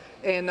 Hyslop,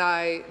 and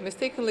I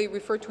mistakenly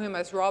referred to him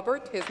as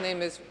Robert. His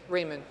name is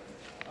Raymond.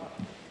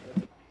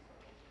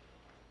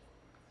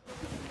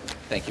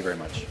 Thank you very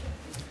much.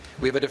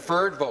 We have a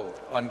deferred vote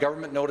on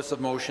Government Notice of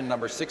Motion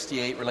number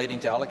 68 relating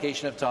to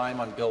allocation of time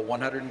on Bill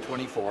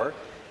 124,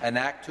 an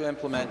act to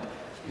implement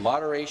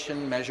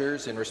moderation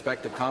measures in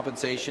respect of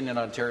compensation in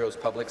Ontario's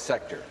public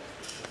sector.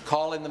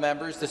 Call in the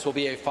members. This will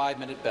be a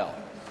 5-minute bell.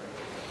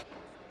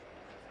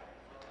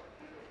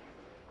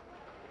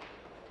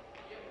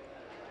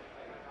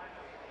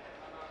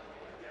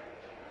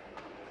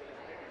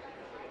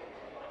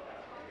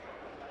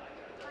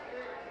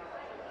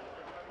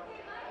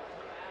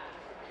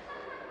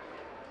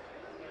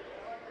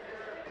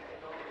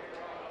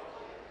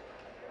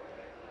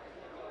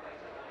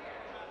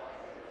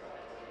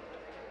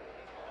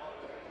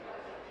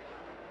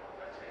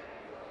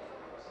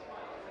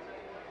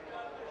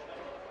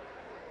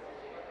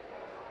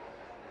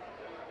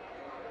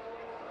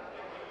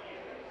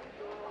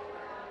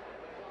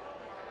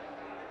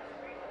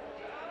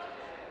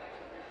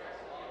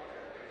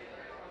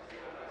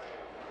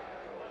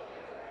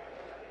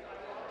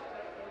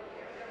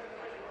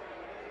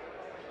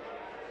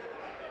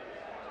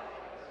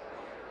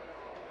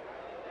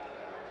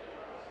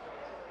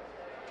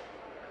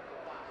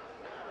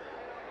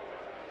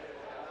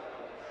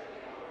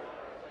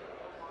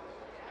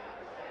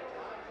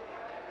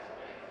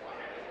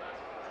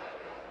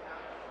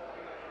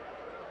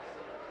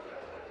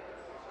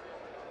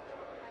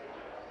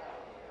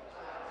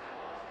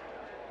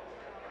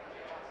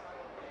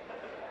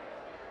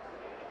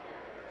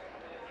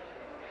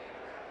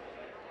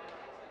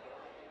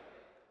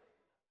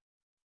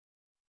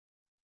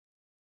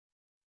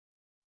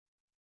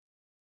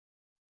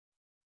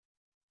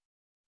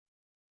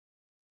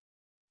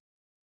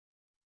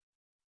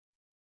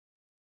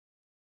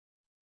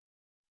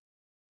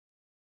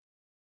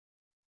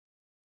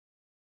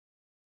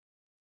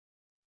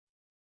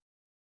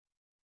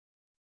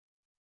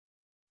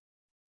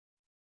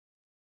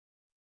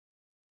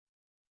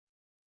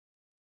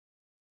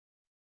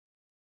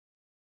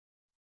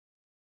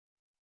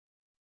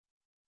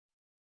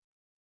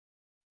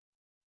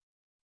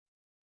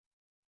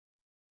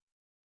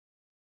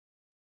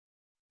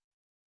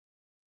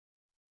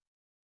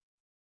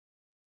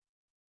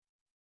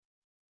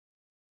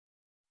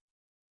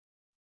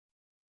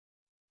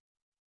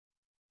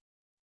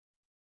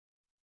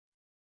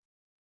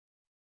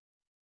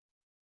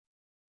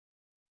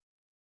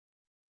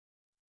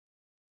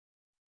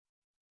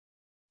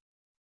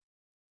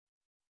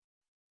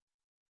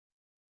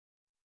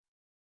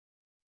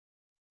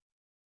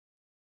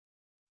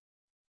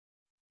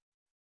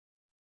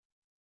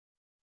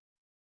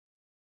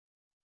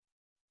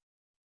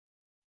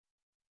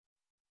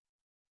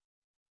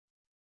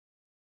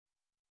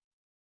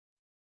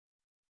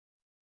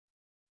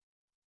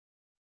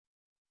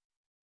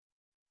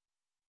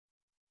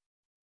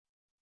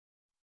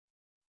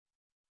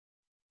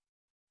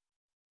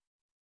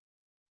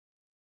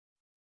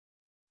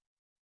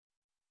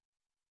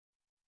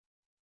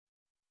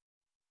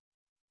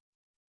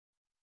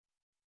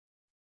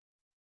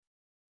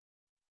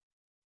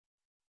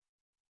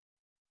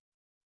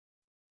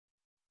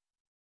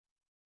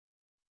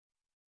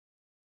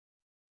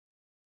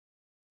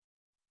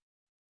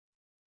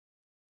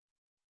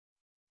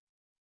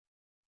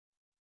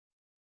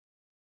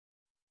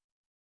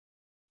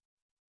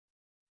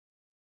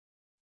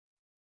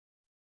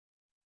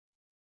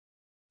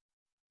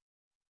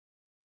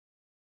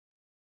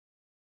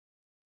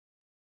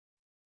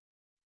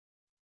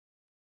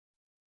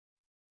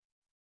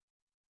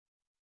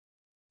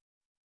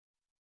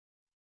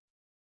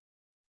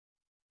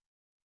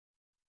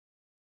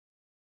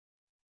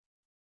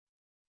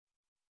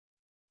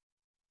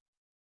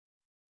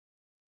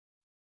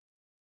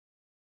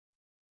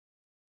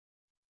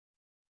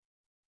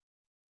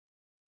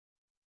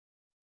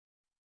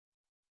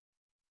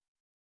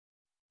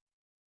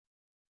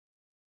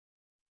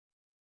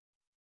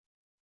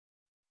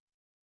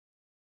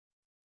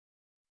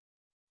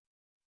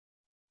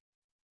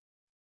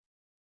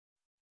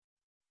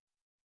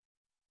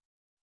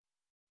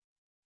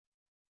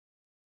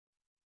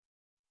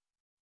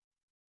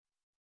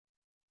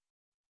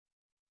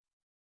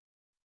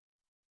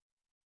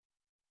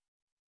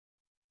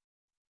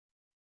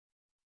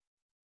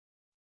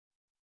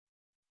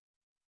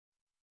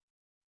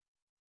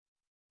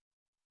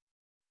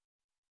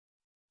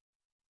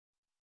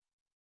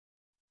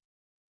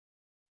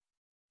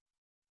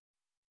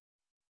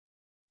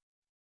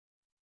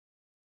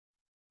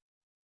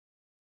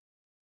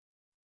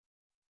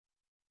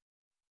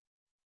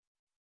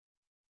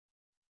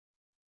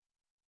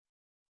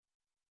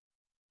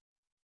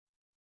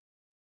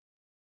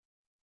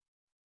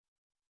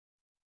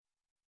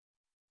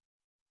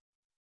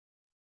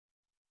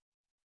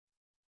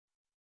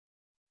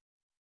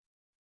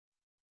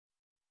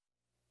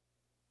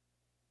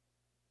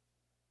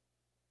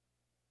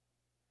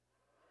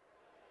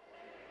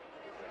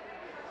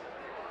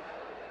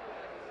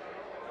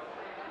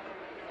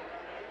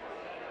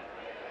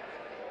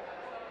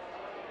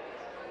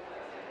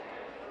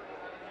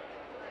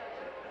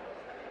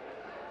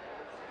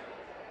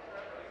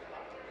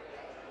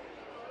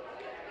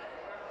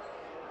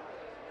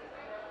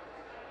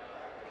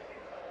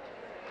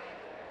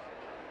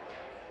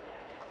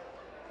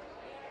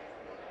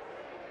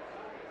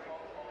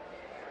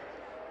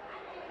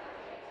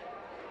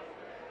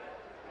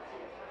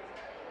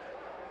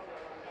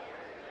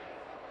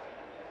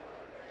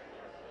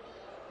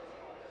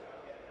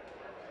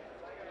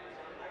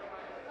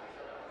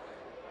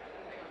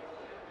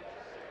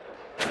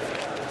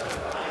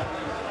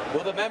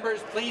 Will the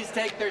members please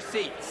take their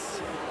seats?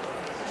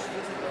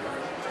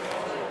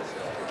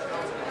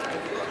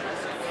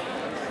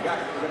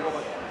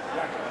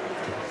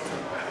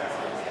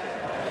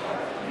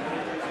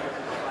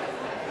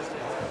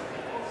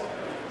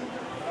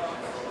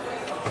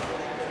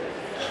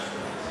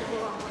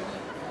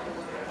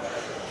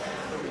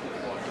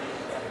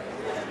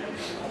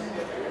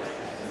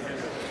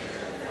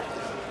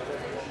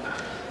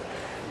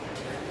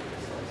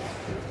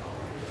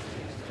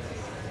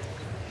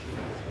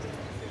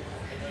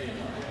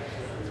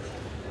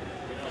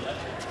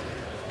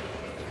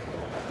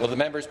 Will the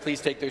members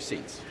please take their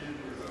seats?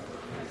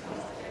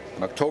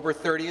 On October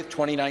 30th,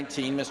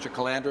 2019, Mr.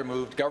 Calandra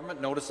moved Government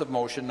Notice of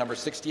Motion number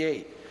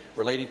 68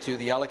 relating to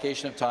the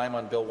allocation of time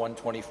on Bill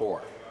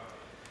 124.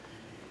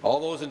 All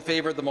those in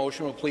favour of the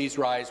motion will please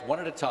rise one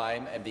at a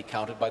time and be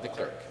counted by the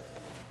clerk.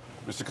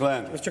 Mr.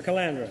 Calandra. Mr.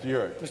 Calandra. Mr.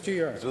 Urick. Mr.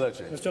 Urick. Mr.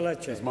 Lecce. Mr.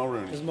 Lecce. Ms.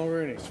 Mulrooney. Ms.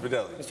 Mulrooney. Mr.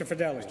 Fideli. Mr.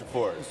 Fideli. Mr.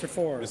 Ford. Mr.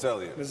 Ford. Ms.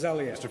 Elliott. Ms.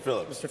 Elliott. Mr.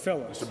 Phillips. Mr.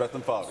 Phillips. Mr.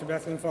 Bethlen-Falvey. Mr.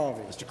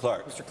 Bethlen-Falvey. Mr.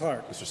 Clark. Mr.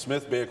 Clark. Mr.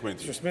 Smith Bay of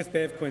Quinte. Mr. Smith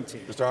Bay of Quinte.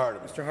 Mr.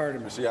 Hardeman. Mr.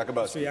 Hardeman. Mr.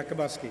 Yakubuski. Mr.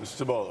 Yakubuski.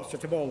 Mr. Tabolo. Mr.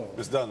 Tabolo.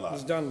 Ms. Dunlop.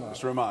 Ms. Dunlop.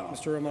 Mr. Romano.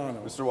 Mr.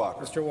 Romano. Mr.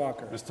 Walker. Mr.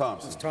 Walker. Ms.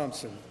 Thompson. Ms.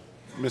 Thompson.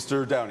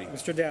 Mr. Downey.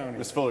 Mr. Downey.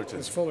 Ms. Fullerton.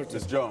 Ms. Fullerton.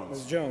 Ms. Jones.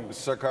 Ms. Jones.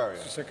 Mr. Sarkaria.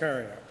 Mr.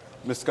 Sarkaria.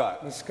 Ms.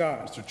 Scott. Ms.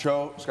 Scott. Mr.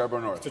 Cho,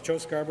 Scarborough North. Mr. Cho,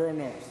 Scarborough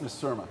North. Ms.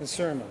 Surma. Ms.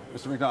 Surma.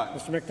 Mr. McNaughton.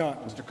 Mr.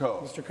 McNaughton. Mr.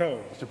 Coe. Mr.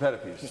 Coe. Mr.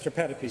 Pettipies. Mr.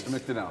 Pettipies. Mr.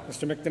 McDonnell.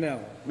 Mr.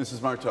 McDonnell.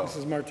 Mrs. Marteau.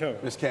 Mrs.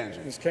 Marteau. Ms.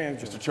 Kanji. Ms.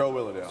 Kanji. Mr. Cho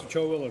Willowdale. Mr.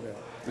 Cho Willowdale.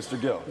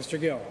 Mr. Gill.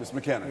 Mr. Gill. Ms.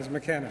 McKenna. Ms.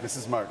 McKenna.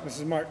 Mrs. Martin.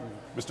 Mrs. Martin.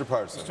 Mr.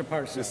 Parson. Mr.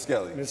 Parson. Ms.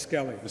 Skelly. Ms.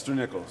 Skelly. Mr.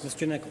 Nichols.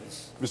 Mr.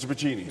 Nichols. Mr.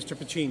 Pacini. Mr.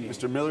 Pacini.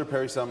 Mr. Miller,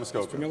 Perry Sound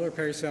Muskoka. Mr. Miller,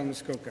 Perry Sound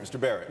Muskoka. Mr.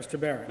 Barrett. Mr.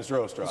 Barrett. Mr.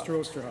 Osterhoff. Mr.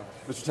 Osterhoff.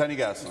 Mr.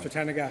 Tanigassam. Mr.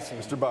 Tanagassi.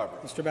 Mr. Barber.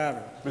 Mr.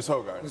 Batter. Ms.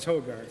 Hogarth. Ms.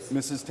 Hogarth.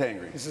 Mrs.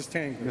 Tangri. Mrs.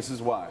 Tangri.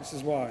 Mrs. Y.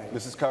 Mrs. Y.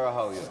 Mrs.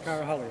 Carahalios. Mrs.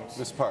 Carahalios.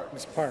 Ms. Park.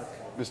 Ms. Park.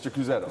 Mr.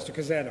 Cusetto. Mr.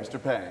 Cazzetto.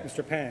 Mr. Pang.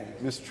 Mr. Pang.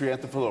 Ms.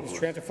 Triantafilopoulos.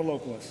 Mr.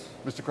 Triantafilopoulos.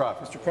 Mr.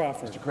 Crawford. Mr.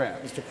 Crawford. Mr.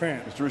 Cramp. Mr.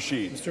 Cramp. Mr.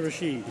 Rashid. Mr.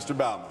 Rashid. Mr.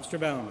 Bauman. Mr.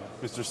 Bauman.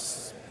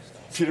 Mr.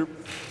 Peter.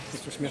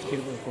 Mr. Smith,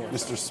 Peterborough, Kawartha.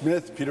 Mr.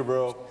 Smith,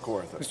 Peterborough,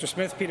 Kawartha. Mr.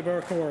 Smith,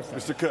 Peterborough, Kawartha.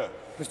 Mr.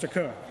 Cook. Mr.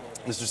 Cook.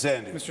 Mr.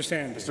 Sandy. Mr.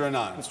 Sandy. Mr.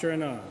 Anand. Mr.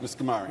 Anand. Ms.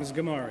 Gamari. Ms.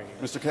 Gamari.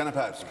 Mr.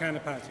 Kanapati. Mr.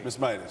 Kanapati. Ms.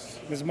 Midas.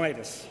 Ms.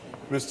 Midas.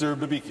 Mr.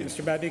 Babikian.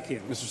 Mr.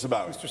 Babikian. Mr.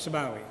 Sabawi. Mr.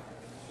 Sabawi.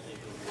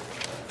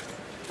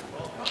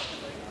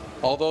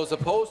 All those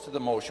opposed to the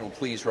motion will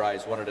please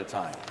rise one at a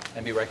time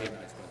and be recognized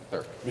by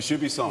the clerk. Monsieur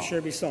Bisson. Monsieur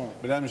Bisson.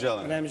 Madame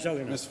Gelin. Madame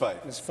Gelin. Ms.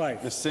 Fife. Ms.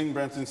 Fife. Ms. Singh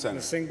Brampton Centre.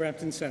 Ms. Singh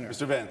Brampton Centre.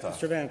 Mr. Vanthof.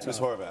 Mr. Vanthof. Ms.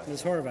 Horvath.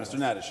 Ms. Horvath. Mr.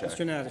 Natashak.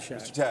 Mr.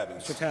 Natashak. Mr.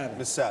 Tabbins. Mr. Tabbins.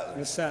 Ms. Sattler.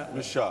 Ms. Sattler.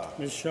 Ms. Shaw.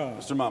 Ms. Shaw.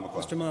 Mr.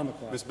 Mamakwa. Mr.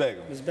 Mamakwa. Ms.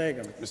 Begum. Ms.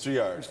 Begum. Mr.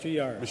 Yard. Mr.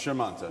 Yard. Ms.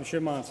 Shermanta. Ms.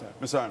 Shermanta.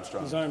 Ms.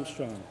 Armstrong. Ms.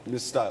 Armstrong.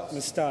 Ms. Stiles.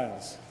 Ms.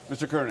 Stiles.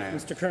 Mr. Kernahan.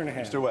 Mr.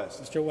 Kernahan. Mr.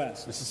 West. Mr.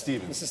 West. Mrs.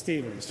 Stevens. Mrs.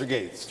 Stevens. Mr.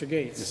 Gates. Mr.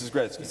 Gates. Mrs.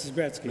 Gretzky. Mrs.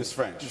 Gretzky. Ms.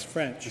 French. Ms.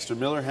 French. Mr.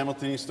 Miller,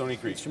 Hamilton East, Stony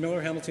Creek. Mr. Miller,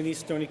 Hamilton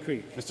East, Stony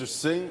Creek. Mr.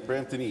 Singh,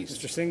 Brampton East.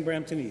 Mr. Singh,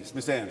 Brampton East.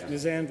 Ms. Andrews.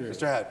 Ms. Andrews.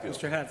 Mr. Hatfield.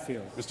 Mr.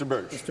 Hatfield. Mr.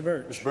 Birch. Mr.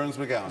 Birch. Ms. Burns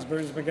McGowan. Ms.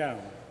 Burns McGowan.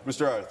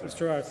 Mr. Arthur.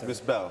 Mr. Arthur.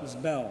 Ms. Bell. Ms.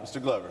 Bell. Mr.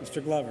 Glover.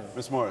 Mr. Glover.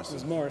 Ms. Morrison.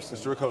 Ms. Morrison.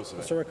 Mr.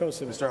 Rakosovic. Mr.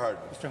 Rakosovic. Mr.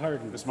 Harden. Mr.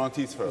 Harden. Ms.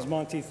 Monteith Farrell. Ms.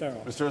 Monteith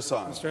Farrell. Mr.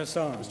 Hassan. Mr.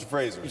 Hassan. Mr.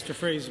 Fraser. Mr.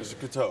 Fraser. Mr.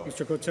 Coteau.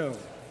 Mr. Coteau.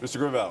 Mr.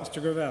 Gravel.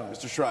 Mr. Gravel.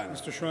 Mr. Schreiner.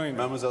 Mr. Schreiner.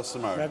 Mademoiselle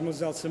Samar.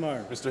 Mademoiselle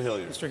Samar. Mr.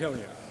 Hilliard. Mr.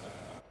 Hilliard.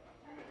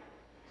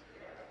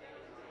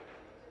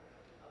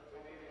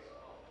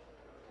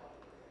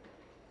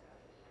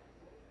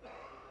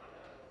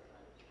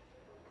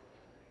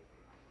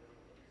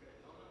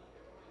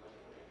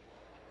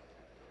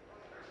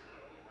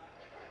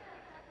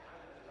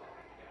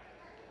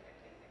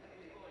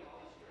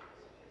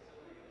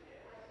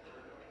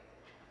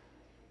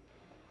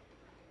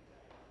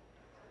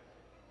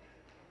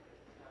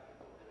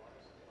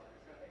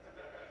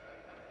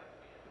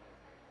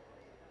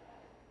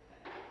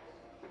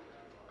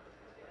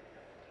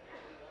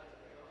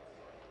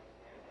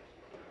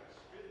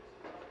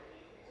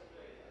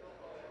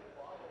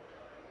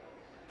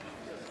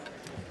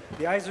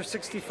 The ayes are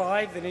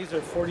 65, the nays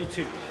are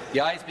 42. The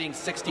ayes being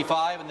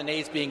 65 and the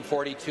nays being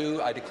 42,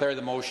 I declare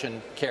the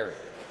motion carried.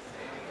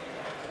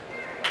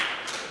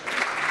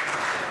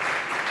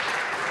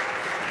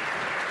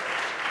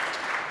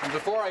 And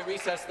before I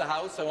recess the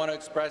House, I want to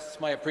express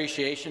my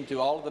appreciation to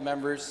all of the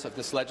members of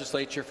this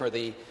legislature for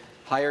the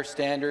higher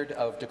standard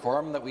of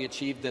decorum that we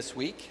achieved this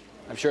week.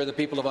 I'm sure the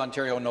people of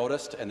Ontario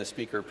noticed, and the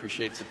Speaker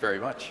appreciates it very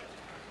much.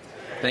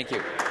 Thank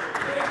you.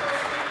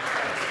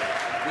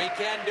 We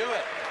can do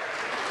it.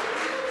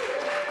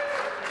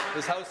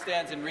 This House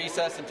stands in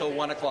recess until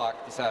 1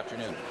 o'clock this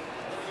afternoon.